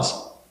different laws.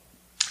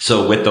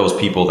 So with those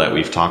people that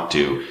we've talked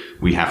to,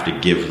 we have to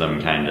give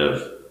them kind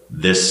of,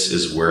 this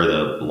is where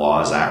the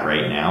law is at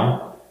right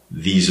now.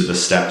 These are the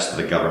steps that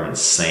the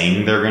government's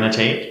saying they're going to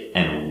take.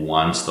 And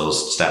once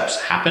those steps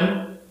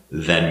happen,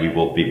 then we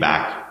will be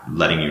back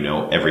letting you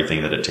know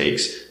everything that it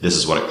takes. This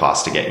is what it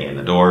costs to get you in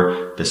the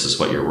door. This is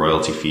what your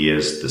royalty fee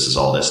is. This is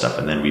all this stuff.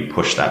 And then we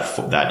push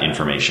that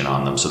information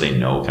on them so they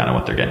know kind of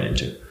what they're getting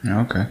into.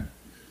 Okay.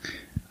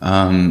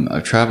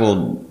 I've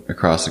traveled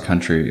across the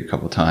country a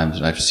couple of times,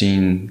 and I've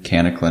seen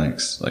canna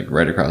clinics like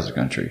right across the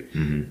country.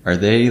 Mm-hmm. Are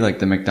they like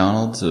the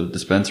McDonald's of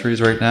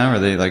dispensaries right now? Are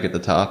they like at the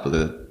top of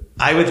the...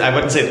 I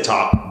wouldn't say the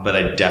top, but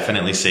I'd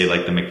definitely say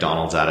like the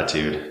McDonald's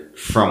attitude.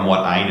 From what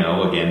I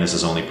know, again, this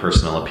is only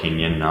personal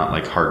opinion, not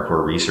like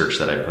hardcore research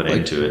that I put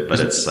into it, but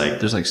it's like...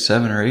 There's like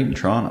 7 or 8 in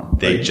Toronto.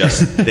 They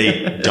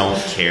don't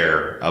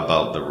care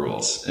about the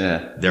rules.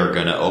 Yeah. They're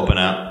going to open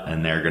up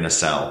and they're going to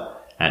sell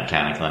at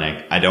Canna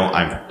Clinic.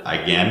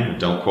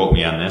 Don't quote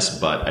me on this,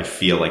 but I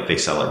feel like they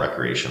sell it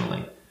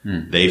recreationally.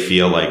 They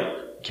feel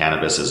like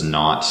cannabis is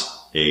not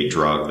a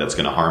drug that's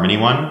going to harm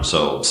anyone,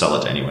 so sell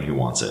it to anyone who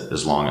wants it.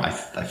 As long, I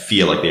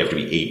feel like they have to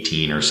be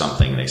 18 or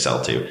something they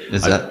sell to.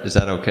 Is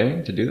that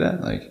okay to do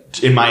that?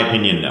 Like, in my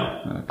opinion,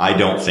 no. Okay. I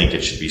don't think it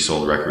should be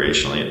sold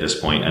recreationally at this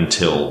point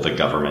until the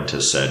government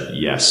has said,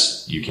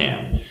 yes, you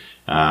can.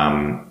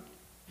 I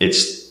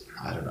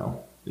don't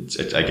know.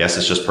 I guess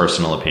it's just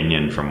personal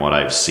opinion from what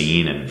I've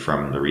seen and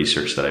from the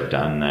research that I've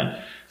done,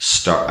 that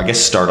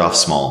start off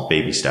small,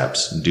 baby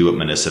steps, do it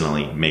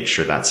medicinally, make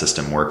sure that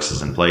system works,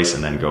 is in place,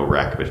 and then go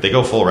rec. If they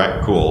go full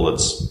rec, cool,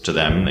 it's to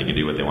them. They can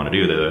do what they want to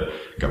do. They're the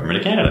government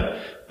of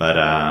Canada.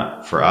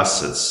 But for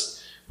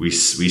us, we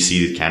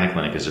see the Canna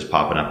Clinic is just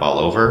popping up all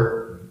over.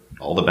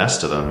 All the best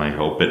to them. I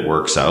hope it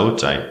works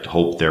out. I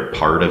hope they're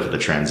part of the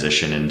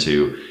transition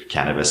into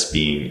cannabis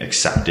being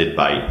accepted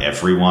by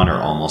everyone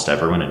or almost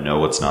everyone, and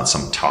know it's not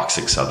some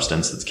toxic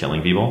substance that's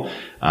killing people.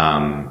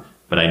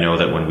 But I know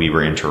that when we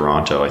were in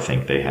Toronto, I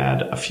think they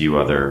had a few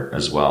other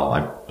as well.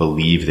 I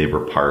believe they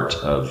were part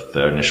of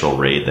the initial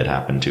raid that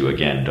happened to,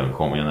 again, don't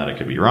quote me on that, I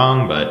could be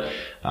wrong, but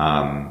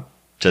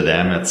to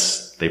them,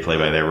 they play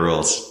by their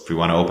rules. If we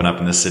want to open up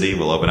in this city,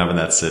 we'll open up in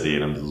that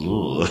city. And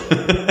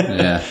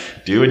yeah,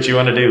 do what you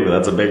want to do, but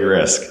that's a big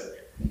risk.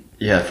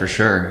 Yeah, for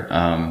sure.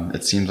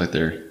 It seems like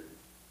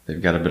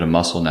they've got a bit of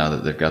muscle now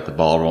that they've got the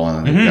ball rolling,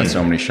 and they've got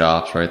so many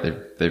shops, right?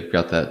 They've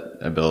got that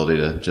ability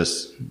to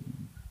just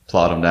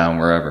plot them down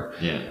wherever.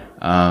 Yeah.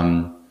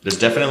 There's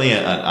definitely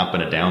an up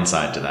and a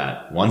downside to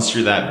that. Once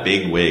you're that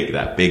big wig,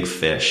 that big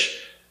fish,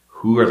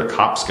 who are the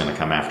cops going to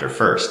come after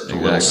first? The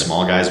little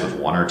small guys with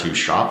 1 or 2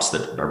 shops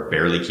that are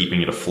barely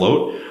keeping it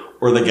afloat?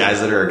 Or the guys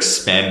that are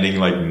expanding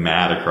like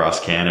mad across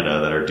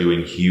Canada that are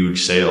doing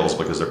huge sales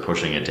because they're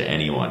pushing it to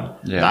anyone.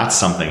 Yeah. That's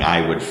something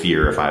I would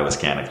fear if I was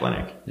Canna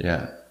Clinic.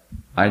 Yeah.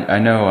 I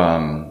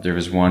know there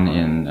was one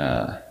in,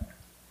 I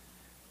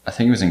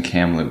think it was in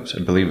Kamloops. I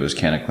believe it was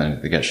Canna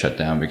Clinic that got shut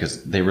down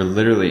because they were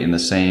literally in the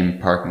same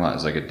parking lot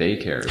as like a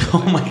daycare.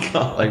 Oh my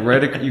God.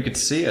 Like you could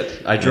see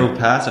it. I drove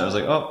past it. I was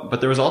like, oh,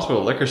 but there was also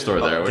a liquor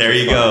store there. There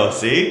you go.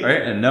 See?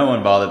 Right? And no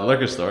one bothered the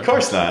liquor store. Of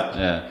course not.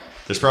 Yeah.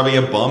 There's probably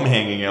a bum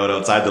hanging out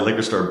outside the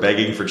liquor store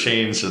begging for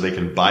change so they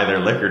can buy their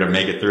liquor to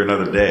make it through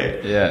another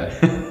day.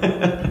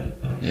 Yeah.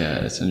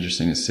 Yeah, it's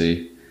interesting to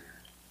see.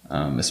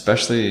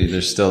 Especially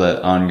there's still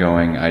that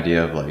ongoing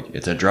idea of like,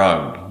 it's a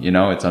drug,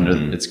 it's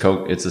under, it's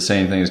coke. It's the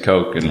same thing as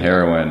coke and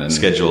heroin and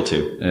Schedule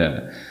 2.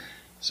 Yeah.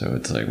 So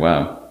it's like,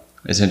 wow,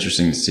 it's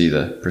interesting to see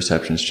the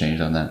perceptions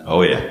change on that.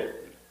 Oh yeah.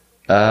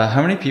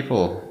 How many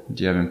people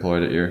do you have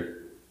employed at your?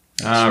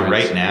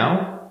 Right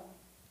now,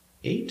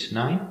 8,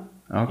 9,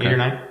 okay. 8 or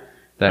 9.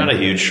 Not a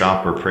huge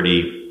shop. We're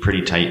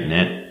pretty tight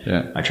knit.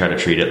 Yeah. I try to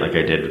treat it like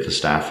I did with the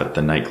staff at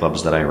the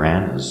nightclubs that I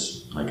ran,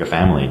 as like a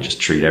family. Just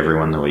treat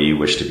everyone the way you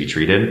wish to be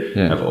treated.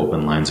 Yeah. Have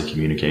open lines of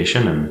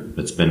communication, and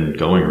it's been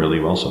going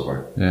really well so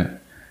far. Yeah.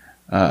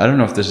 I don't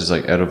know if this is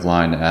like out of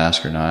line to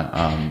ask or not,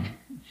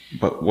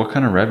 but what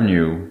kind of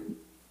revenue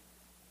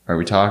are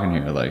we talking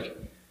here? Like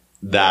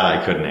that,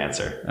 I couldn't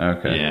answer.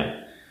 Okay.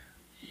 Yeah.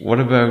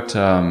 What about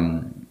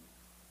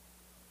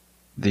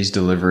these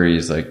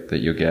deliveries like that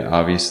you'll get?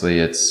 Obviously,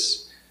 it's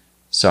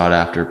sought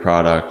after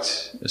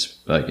product,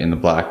 like in the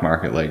black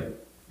market, like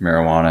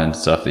marijuana and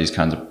stuff, these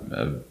kinds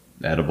of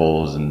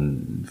edibles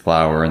and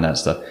flour and that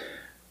stuff.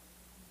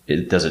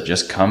 Does it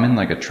just come in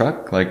like a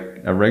truck,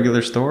 like a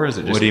regular store? Is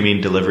it just? What do you mean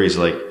deliveries,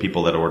 like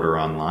people that order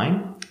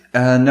online?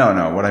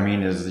 No. What I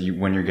mean is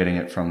when you're getting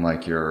it from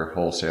like your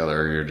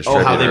wholesaler or your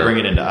distributor. Oh, how they bring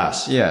it into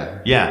us. Yeah.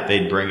 Yeah,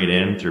 they'd bring it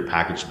in through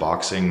packaged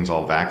boxings,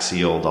 all vac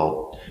sealed,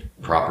 all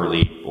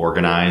properly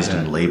organized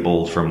and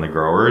labeled from the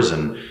growers,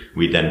 and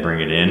we then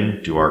bring it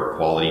in, do our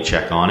quality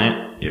check on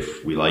it.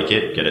 If we like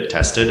it, get it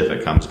tested. If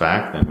it comes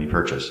back, then we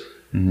purchase.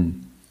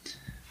 Mm-hmm.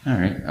 All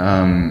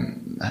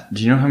right.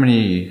 Do you know how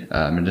many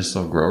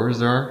medicinal growers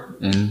there are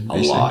in BC?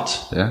 A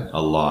lot. Yeah.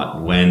 A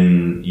lot.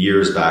 When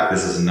years back,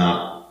 this is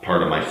not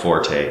part of my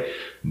forte,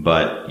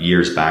 but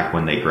years back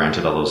when they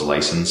granted all those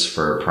license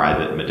for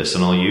private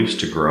medicinal use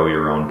to grow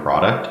your own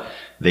product,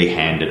 they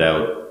handed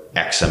out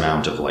X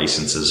amount of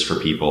licenses for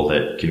people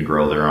that can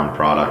grow their own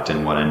product.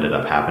 And what ended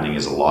up happening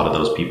is a lot of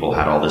those people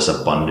had all this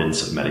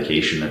abundance of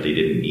medication that they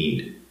didn't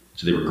need.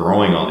 So they were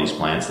growing all these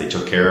plants. They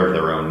took care of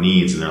their own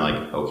needs, and they're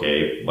like,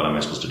 okay, what am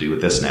I supposed to do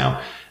with this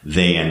now?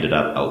 They ended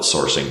up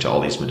outsourcing to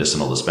all these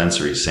medicinal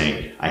dispensaries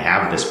saying, I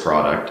have this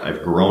product.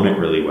 I've grown it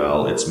really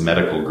well. It's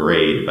medical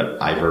grade,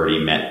 but I've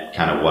already met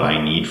kind of what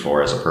I need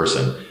for as a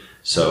person.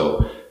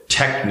 So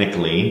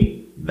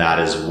technically, that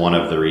is one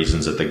of the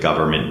reasons that the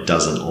government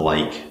doesn't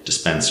like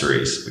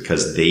dispensaries,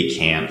 because they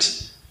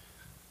can't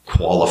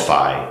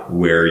qualify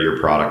where your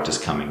product is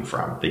coming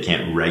from. They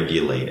can't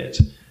regulate it.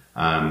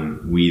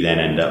 We then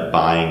end up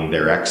buying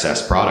their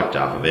excess product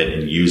off of it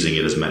and using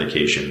it as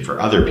medication for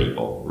other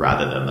people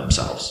rather than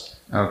themselves.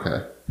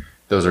 Okay.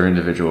 Those are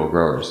individual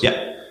growers.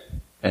 Yep.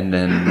 And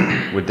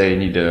then would they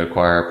need to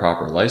acquire a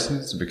proper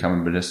license to become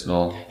a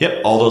medicinal?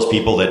 Yep. All those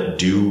people that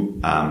do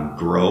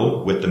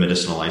grow with the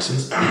medicinal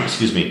license,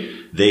 excuse me,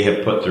 they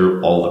have put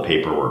through all the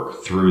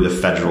paperwork through the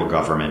federal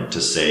government to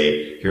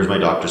say, here's my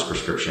doctor's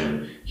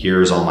prescription.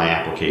 Here's all my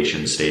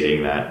applications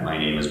stating that my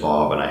name is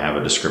Bob and I have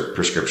a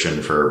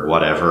prescription for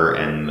whatever.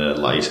 And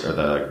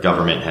the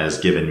government has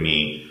given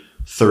me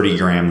 30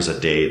 grams a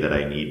day that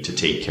I need to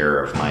take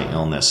care of my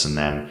illness. And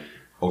then,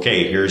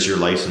 okay, here's your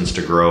license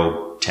to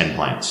grow 10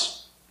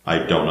 plants. I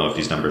don't know if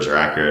these numbers are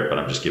accurate, but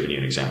I'm just giving you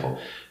an example.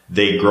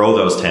 They grow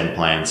those 10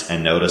 plants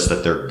and notice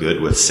that they're good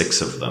with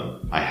 6 of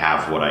them. I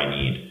have what I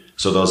need.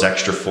 So those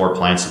extra 4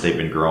 plants that they've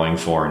been growing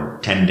for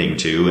and tending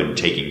to and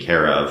taking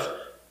care of,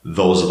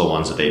 those are the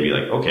ones that they'd be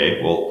like,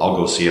 okay, well, I'll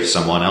go see if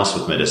someone else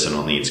with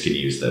medicinal needs can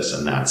use this.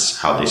 And that's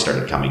how they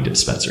started coming to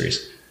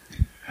dispensaries.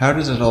 How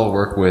does it all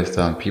work with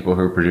people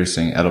who are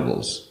producing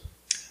edibles?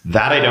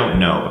 That I don't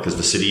know, because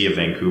the city of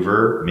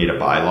Vancouver made a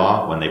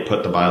bylaw when they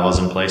put the bylaws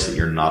in place that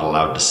you're not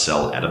allowed to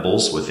sell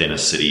edibles within a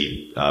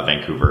city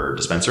Vancouver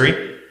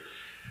dispensary.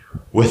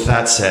 With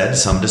that said,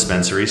 some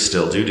dispensaries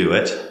still do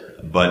it.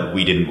 But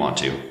we didn't want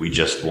to. We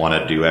just want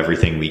to do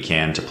everything we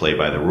can to play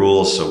by the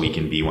rules so we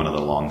can be one of the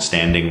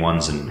long-standing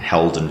ones and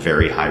held in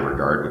very high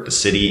regard with the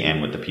city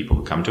and with the people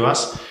who come to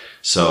us.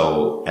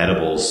 So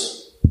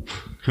edibles,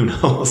 who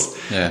knows?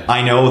 Yeah.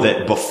 I know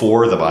that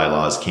before the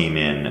bylaws came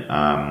in,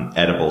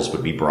 edibles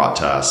would be brought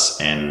to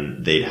us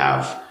and they'd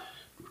have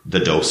the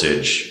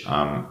dosage,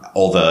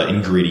 all the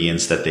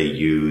ingredients that they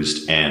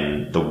used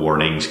and the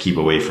warnings, keep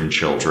away from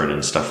children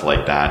and stuff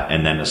like that.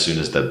 And then as soon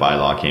as the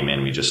bylaw came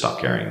in, we just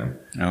stopped carrying them.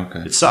 Okay.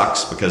 It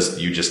sucks because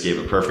you just gave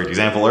a perfect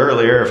example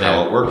earlier of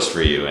how it works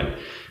for you. And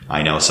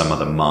I know some of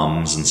the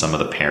mums and some of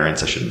the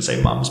parents, I shouldn't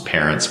say mums,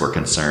 parents were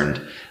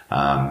concerned.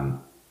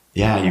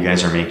 Yeah, you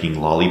guys are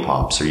making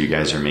lollipops or you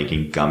guys are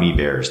making gummy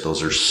bears.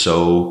 Those are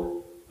so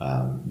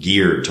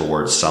geared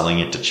towards selling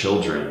it to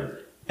children.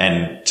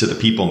 And to the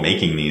people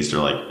making these, they're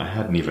like, I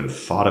hadn't even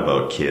thought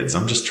about kids.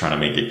 I'm just trying to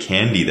make a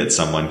candy that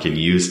someone can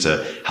use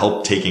to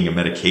help taking a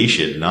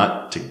medication,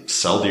 not to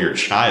sell to your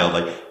child.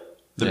 Like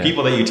the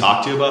people that you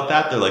talk to about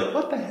that, they're like,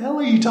 what the hell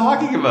are you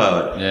talking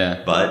about?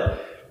 Yeah.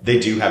 But they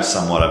do have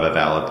somewhat of a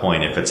valid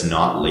point. If it's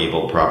not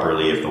labeled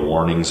properly, if the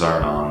warnings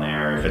aren't on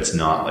there, if it's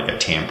not like a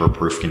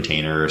tamper-proof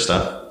container or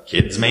stuff,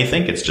 kids may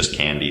think it's just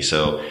candy.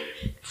 So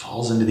it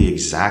falls into the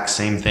exact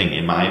same thing,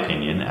 in my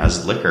opinion,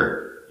 as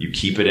liquor. You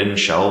keep it in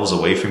shelves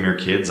away from your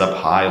kids, up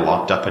high,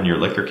 locked up in your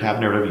liquor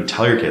cabinet, or whatever. You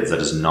tell your kids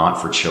that is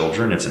not for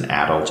children. It's an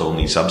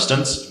adult-only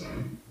substance.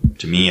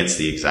 To me, it's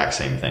the exact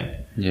same thing.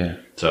 Yeah.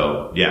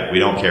 So, yeah, we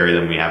don't carry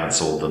them. We haven't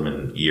sold them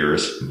in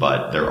years,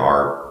 but there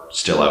are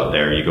still out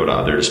there. You go to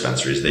other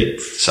dispensaries, they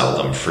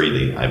sell them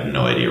freely. I have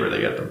no idea where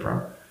they get them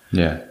from.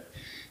 Yeah.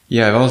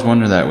 Yeah, I've always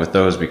wondered that with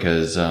those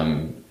because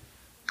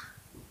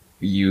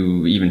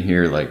you even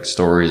hear like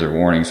stories or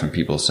warnings from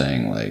people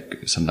saying like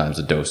sometimes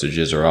the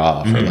dosages are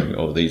off or like,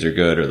 oh, these are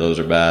good or those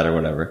are bad or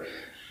whatever.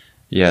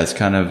 Yeah, it's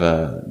kind of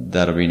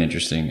that'll be an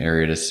interesting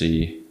area to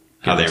see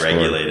how they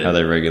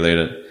regulate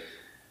it.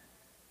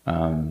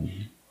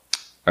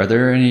 Are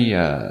there any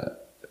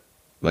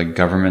like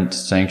government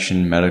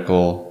sanctioned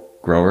medical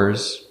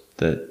growers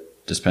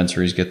that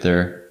dispensaries get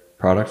their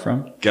product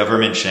from?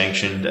 Government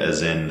sanctioned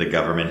as in the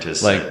government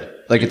is like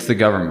it's the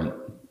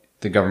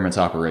government's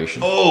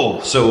operation.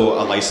 Oh, so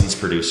a licensed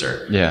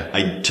producer.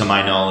 Yeah. To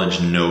my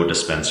knowledge, no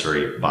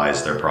dispensary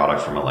buys their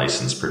product from a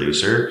licensed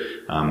producer.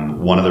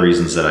 One of the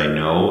reasons that I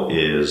know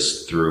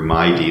is through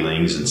my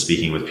dealings and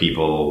speaking with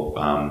people.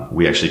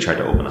 We actually tried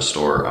to open a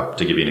store up,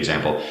 to give you an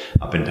example,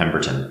 up in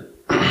Pemberton.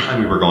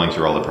 And we were going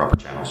through all the proper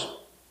channels.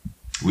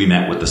 We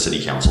met with the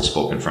city council,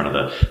 spoke in front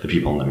of the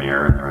people in the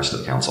mayor and the rest of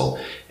the council.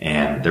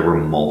 And there were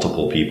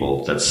multiple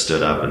people that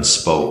stood up and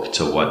spoke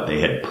to what they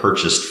had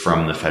purchased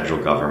from the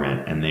federal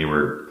government. And they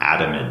were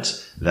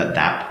adamant that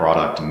that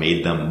product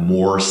made them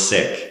more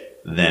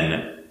sick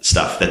than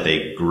stuff that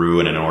they grew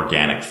in an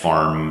organic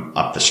farm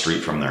up the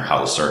street from their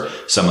house, or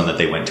someone that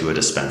they went to a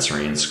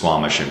dispensary in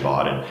Squamish and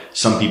bought. And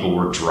some people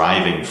were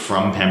driving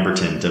from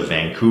Pemberton to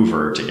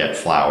Vancouver to get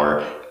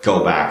flour,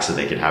 go back so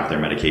they could have their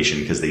medication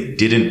because they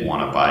didn't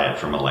want to buy it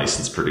from a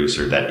licensed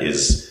producer that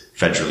is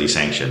federally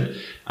sanctioned.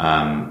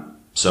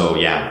 So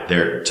yeah,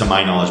 to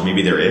my knowledge,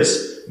 maybe there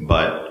is,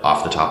 but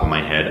off the top of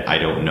my head, I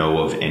don't know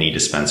of any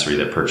dispensary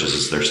that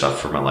purchases their stuff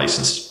from a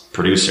licensed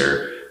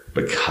producer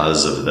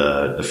because of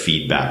the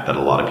feedback that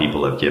a lot of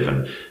people have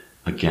given.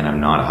 Again, I'm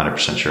not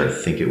 100% sure. I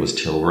think it was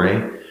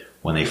Tilray.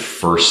 When they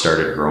first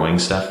started growing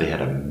stuff, they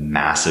had a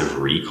massive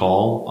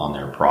recall on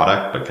their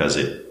product because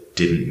it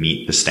didn't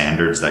meet the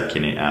standards that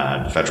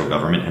the federal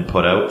government had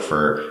put out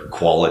for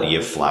quality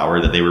of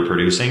flour that they were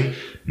producing.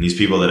 And these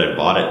people that had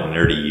bought it and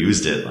already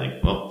used it,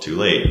 like, well, too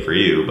late for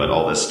you, but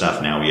all this stuff,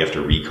 now we have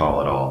to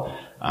recall it all.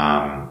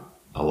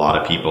 A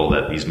lot of people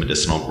that these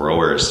medicinal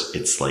growers,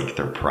 it's like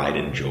their pride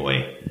and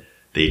joy.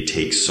 They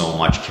take so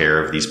much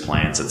care of these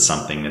plants. It's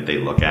something that they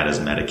look at as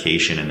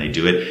medication and they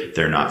do it.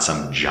 They're not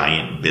some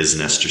giant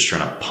business just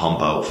trying to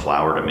pump out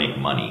flour to make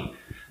money.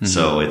 Mm-hmm.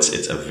 So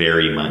it's a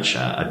very much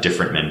a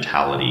different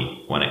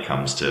mentality when it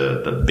comes to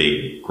the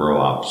big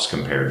grow ops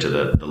compared to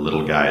the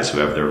little guys who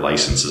have their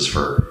licenses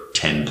for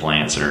 10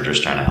 plants and are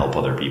just trying to help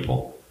other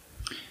people.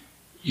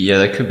 Yeah,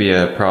 that could be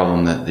a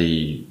problem that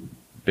the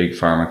big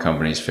pharma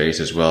companies face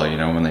as well. You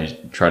know, when they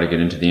try to get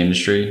into the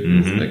industry,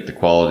 like the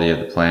quality of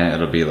the plant,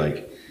 it'll be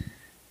like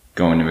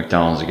going to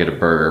McDonald's to get a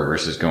burger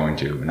versus going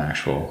to an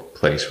actual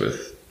place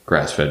with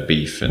grass-fed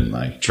beef and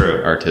like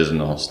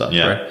artisanal stuff,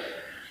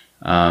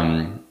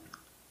 right?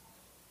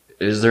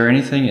 Is there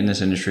anything in this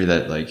industry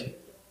that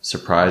like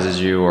surprises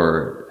you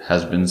or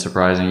has been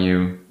surprising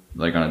you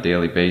like on a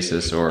daily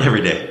basis or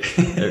every day?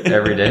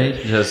 Every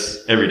day?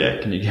 Just every day.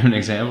 Can you give an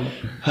example?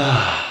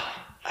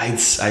 I'd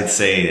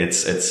say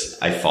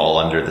it's I fall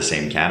under the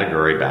same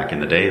category back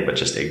in the day, but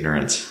just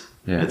ignorance.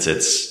 Yeah.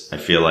 I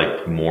feel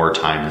like more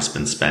time has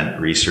been spent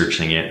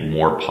researching it.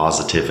 More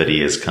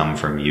positivity has come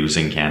from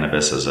using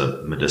cannabis as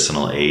a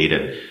medicinal aid.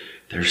 And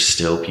there's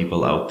still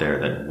people out there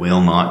that will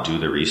not do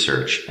the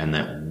research and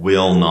that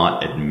will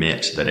not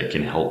admit that it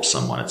can help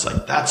someone. It's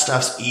like, that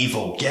stuff's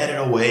evil. Get it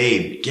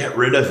away. Get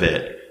rid of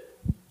it.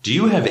 Do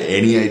you have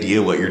any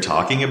idea what you're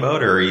talking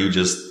about? Or are you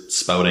just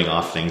spouting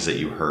off things that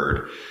you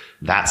heard?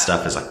 That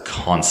stuff is a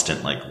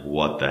constant, like,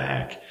 what the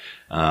heck?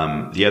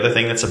 The other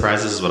thing that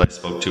surprises is what I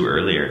spoke to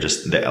earlier,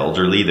 just the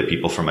elderly, the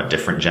people from a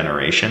different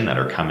generation that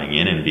are coming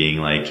in and being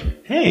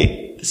like,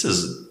 hey, this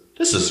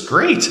is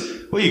great.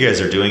 What you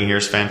guys are doing here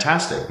is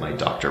fantastic. My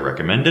doctor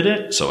recommended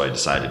it, so I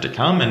decided to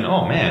come. And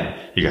oh man,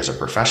 you guys are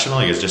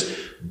professional. You guys just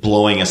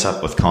blowing us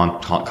up with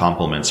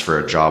compliments for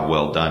a job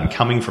well done,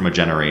 coming from a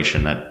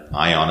generation that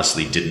I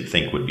honestly didn't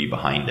think would be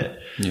behind it.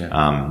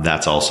 Yeah.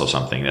 That's also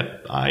something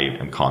that I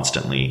am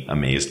constantly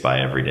amazed by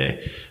every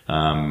day.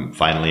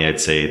 Finally, I'd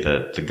say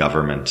that the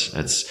government,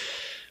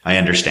 I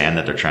understand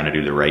that they're trying to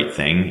do the right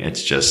thing.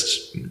 It's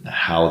just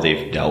how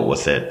they've dealt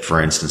with it.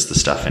 For instance, the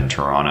stuff in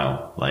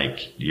Toronto,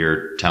 like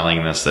you're telling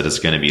us that it's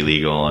going to be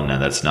legal and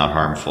that's not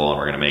harmful and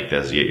we're going to make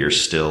this, yet you're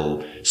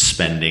still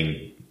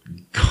spending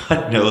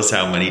God knows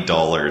how many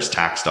dollars,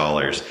 tax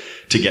dollars,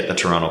 to get the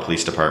Toronto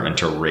Police Department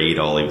to raid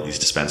all of these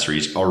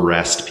dispensaries,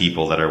 arrest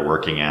people that are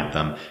working at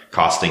them,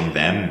 costing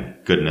them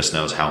goodness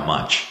knows how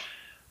much.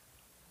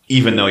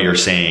 Even though you're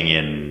saying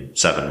in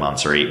 7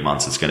 months or 8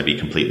 months it's going to be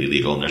completely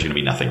legal and there's going to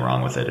be nothing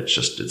wrong with it.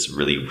 It's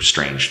really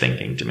strange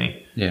thinking to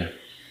me. Yeah.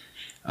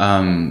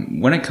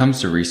 When it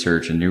comes to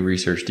research and new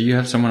research, do you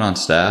have someone on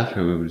staff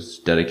who's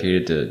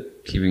dedicated to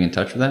keeping in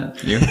touch with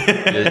that? You're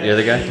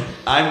the guy?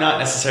 I'm not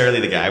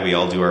necessarily the guy. We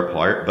all do our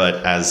part,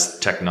 but as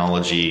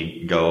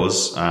technology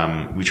goes,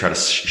 we try to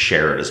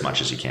share it as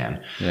much as you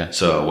can. Yeah.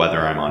 So whether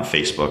I'm on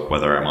Facebook,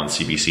 whether I'm on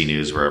CBC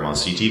News, whether I'm on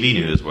CTV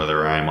News,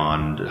 whether I'm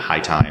on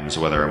High Times,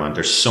 whether I'm on,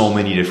 there's so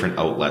many different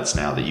outlets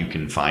now that you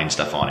can find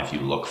stuff on if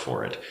you look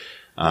for it.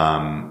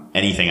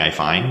 Anything I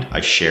find,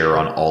 I share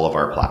on all of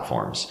our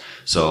platforms.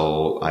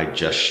 So I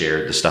just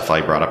shared the stuff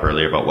I brought up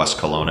earlier about West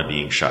Kelowna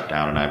being shut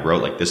down. And I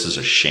wrote, like, this is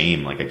a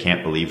shame. Like, I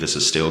can't believe this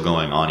is still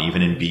going on,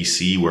 even in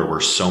BC, where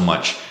we're so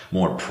much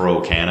more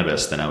pro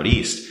cannabis than out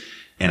east.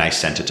 And I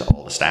sent it to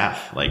all the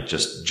staff. Like,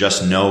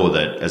 just know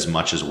that as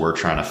much as we're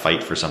trying to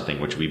fight for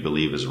something which we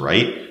believe is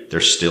right,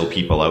 there's still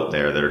people out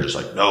there that are just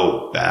like,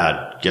 no,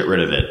 bad, get rid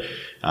of it.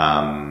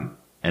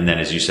 And then,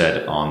 as you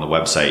said, on the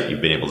website, you've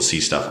been able to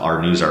see stuff.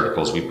 Our news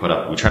articles we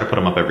try to put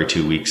them up every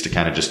 2 weeks to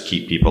kind of just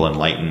keep people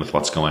enlightened with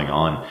what's going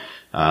on.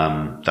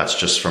 That's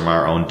just from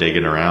our own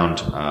digging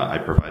around. I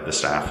provide the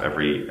staff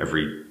every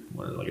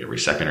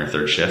second or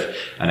third shift,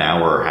 an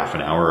hour or half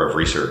an hour of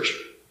research.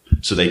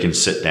 So they can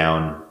sit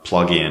down,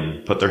 plug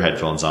in, put their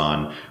headphones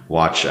on,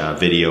 watch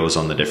videos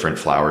on the different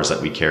flowers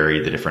that we carry,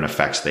 the different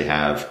effects they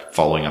have,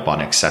 following up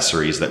on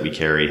accessories that we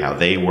carry, how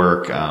they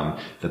work,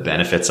 the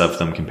benefits of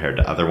them compared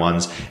to other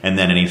ones, and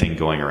then anything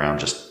going around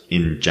just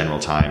in general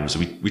times.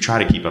 We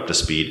try to keep up to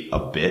speed a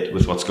bit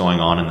with what's going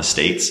on in the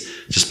States,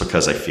 just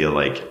because I feel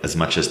like as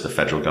much as the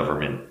federal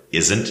government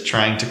isn't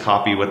trying to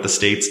copy what the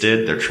States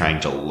did, they're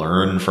trying to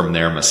learn from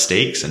their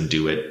mistakes and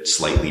do it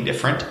slightly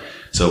different.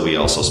 So we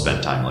also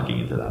spend time looking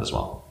into that as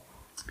well.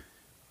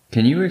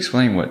 Can you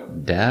explain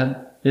what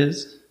dab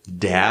is?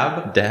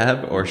 Dab?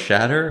 Dab or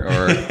shatter?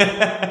 Or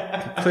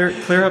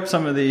clear up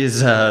some of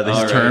these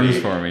terms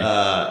for me.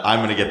 I'm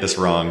going to get this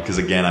wrong because,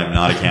 again, I'm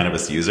not a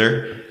cannabis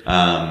user.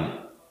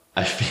 I'm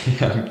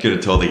going to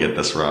totally get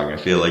this wrong. I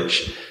feel like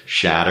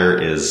shatter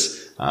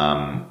is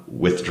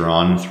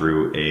withdrawn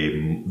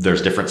through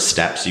there's different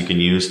steps you can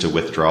use to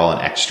withdraw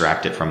and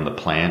extract it from the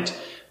plant,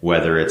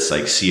 whether it's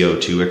like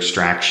CO2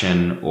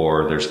 extraction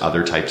or there's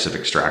other types of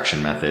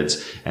extraction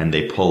methods, and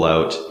they pull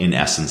out, in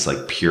essence,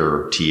 like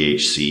pure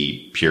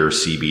THC, pure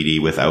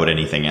CBD without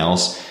anything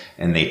else,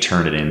 and they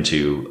turn it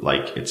into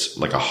it's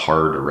like a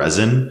hard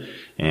resin.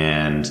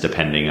 And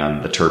depending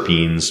on the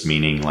terpenes,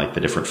 meaning like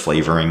the different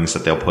flavorings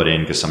that they'll put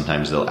in, because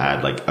sometimes they'll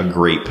add like a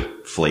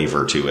grape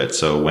flavor to it.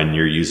 So when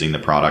you're using the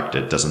product,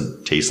 it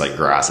doesn't taste like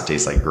grass, it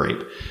tastes like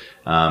grape.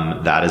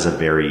 That is a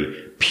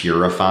very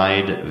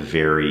purified,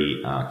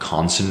 very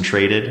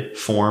concentrated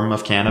form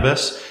of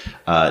cannabis.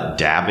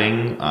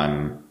 Dabbing,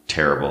 I'm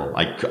terrible.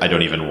 I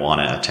don't even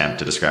want to attempt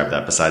to describe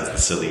that, besides the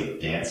silly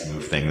dance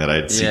move thing that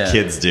I see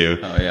kids do.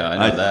 Oh yeah,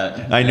 I know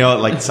that. I know,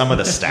 like, some of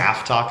the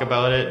staff talk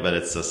about it, but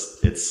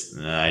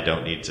I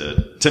don't need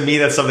to me,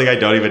 that's something I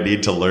don't even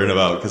need to learn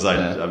about, because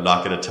I'm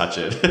not going to touch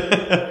it.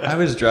 I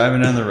was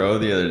driving down the road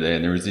the other day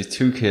and there was these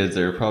two kids,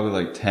 they were probably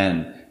like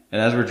 10. And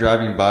as we're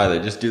driving by, they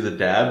just do the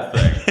dab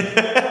thing.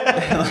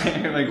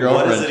 Like, my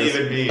girlfriend, what does it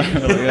even mean?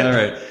 Like, all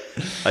right.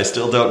 I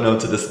still don't know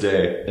to this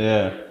day.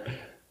 Yeah.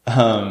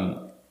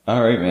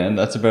 All right, man.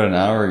 That's about an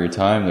hour of your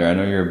time there. I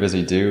know you're a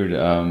busy dude.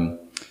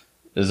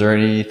 Is there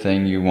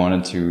anything you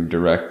wanted to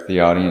direct the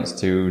audience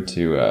to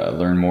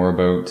learn more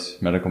about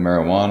medical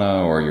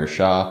marijuana or your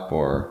shop?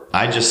 Or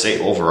I just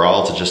say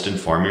overall to just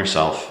inform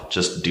yourself.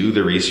 Just do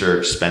the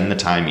research, spend the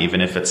time,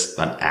 even if it's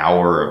an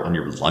hour on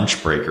your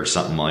lunch break or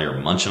something while you're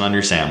munching on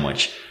your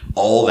sandwich.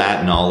 All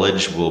that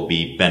knowledge will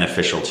be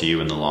beneficial to you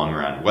in the long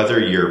run. Whether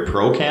you're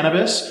pro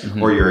cannabis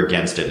or you're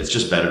against it, it's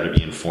just better to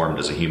be informed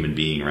as a human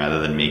being rather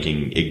than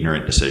making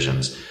ignorant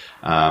decisions.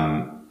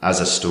 As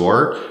a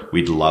store,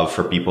 we'd love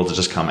for people to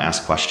just come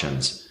ask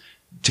questions.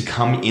 To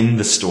come in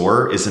the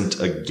store isn't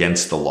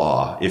against the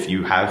law. If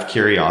you have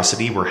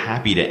curiosity, we're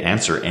happy to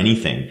answer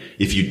anything.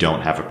 If you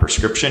don't have a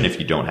prescription, if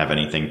you don't have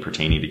anything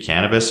pertaining to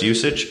cannabis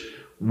usage,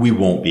 we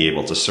won't be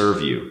able to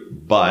serve you.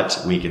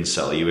 But we can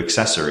sell you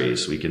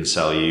accessories. We can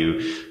sell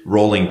you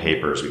rolling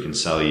papers. We can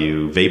sell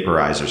you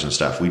vaporizers and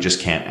stuff. We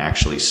just can't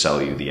actually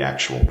sell you the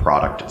actual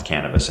product of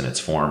cannabis in its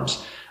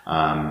forms.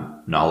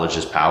 Knowledge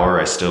is power.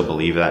 I still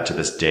believe that to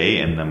this day.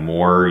 And the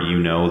more you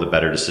know, the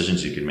better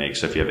decisions you can make.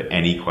 So if you have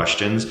any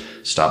questions,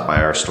 stop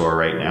by our store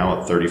right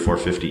now at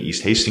 3450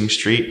 East Hastings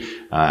Street.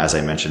 As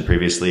I mentioned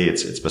previously,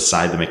 it's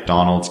beside the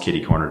McDonald's,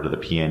 kitty corner to the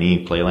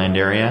PNE Playland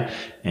area.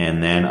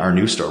 And then our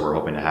new store we're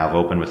hoping to have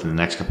open within the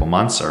next couple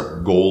months. Our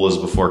goal is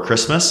before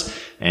Christmas,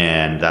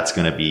 and that's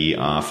going to be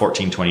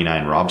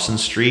 1429 Robson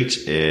Street.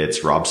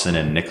 It's Robson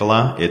and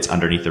Nicola. It's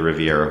underneath the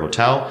Riviera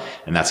Hotel,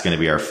 and that's going to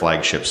be our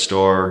flagship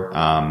store.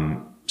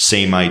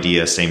 Same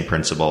idea, same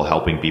principle,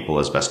 helping people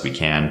as best we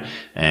can.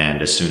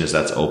 And as soon as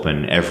that's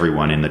open,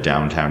 everyone in the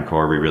downtown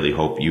core, we really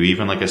hope you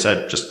even, like I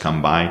said, just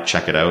come by,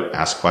 check it out,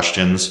 ask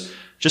questions,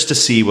 just to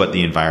see what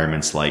the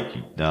environment's like.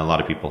 A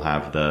lot of people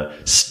have the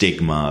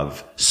stigma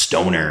of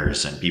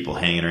stoners and people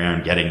hanging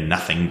around getting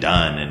nothing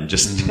done and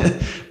just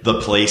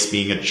the place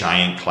being a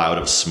giant cloud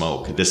of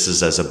smoke. This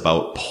is as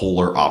about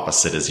polar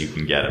opposite as you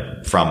can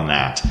get from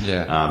that.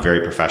 Yeah.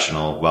 Very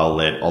professional, well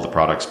lit, all the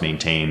products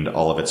maintained,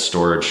 all of its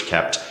storage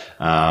kept.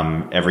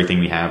 Everything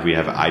we have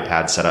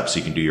iPads set up so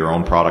you can do your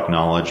own product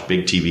knowledge,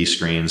 big TV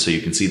screens so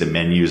you can see the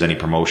menus, any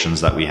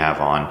promotions that we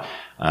have on.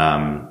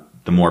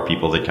 The more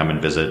people that come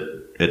and visit,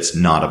 it's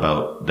not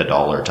about the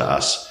dollar to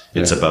us.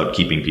 It's about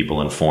keeping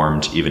people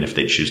informed, even if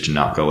they choose to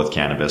not go with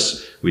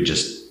cannabis. We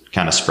just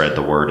kind of spread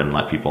the word and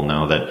let people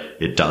know that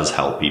it does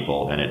help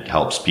people, and it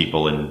helps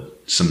people in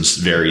some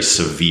very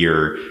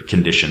severe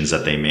conditions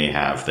that they may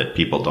have that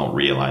people don't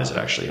realize it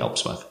actually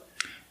helps with.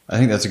 I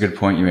think that's a good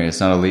point you made.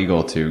 It's not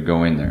illegal to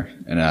go in there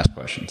and ask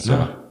questions.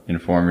 So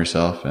inform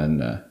yourself.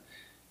 And all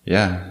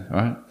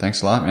right.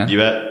 Thanks a lot, man. You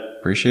bet.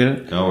 Appreciate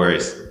it. No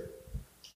worries.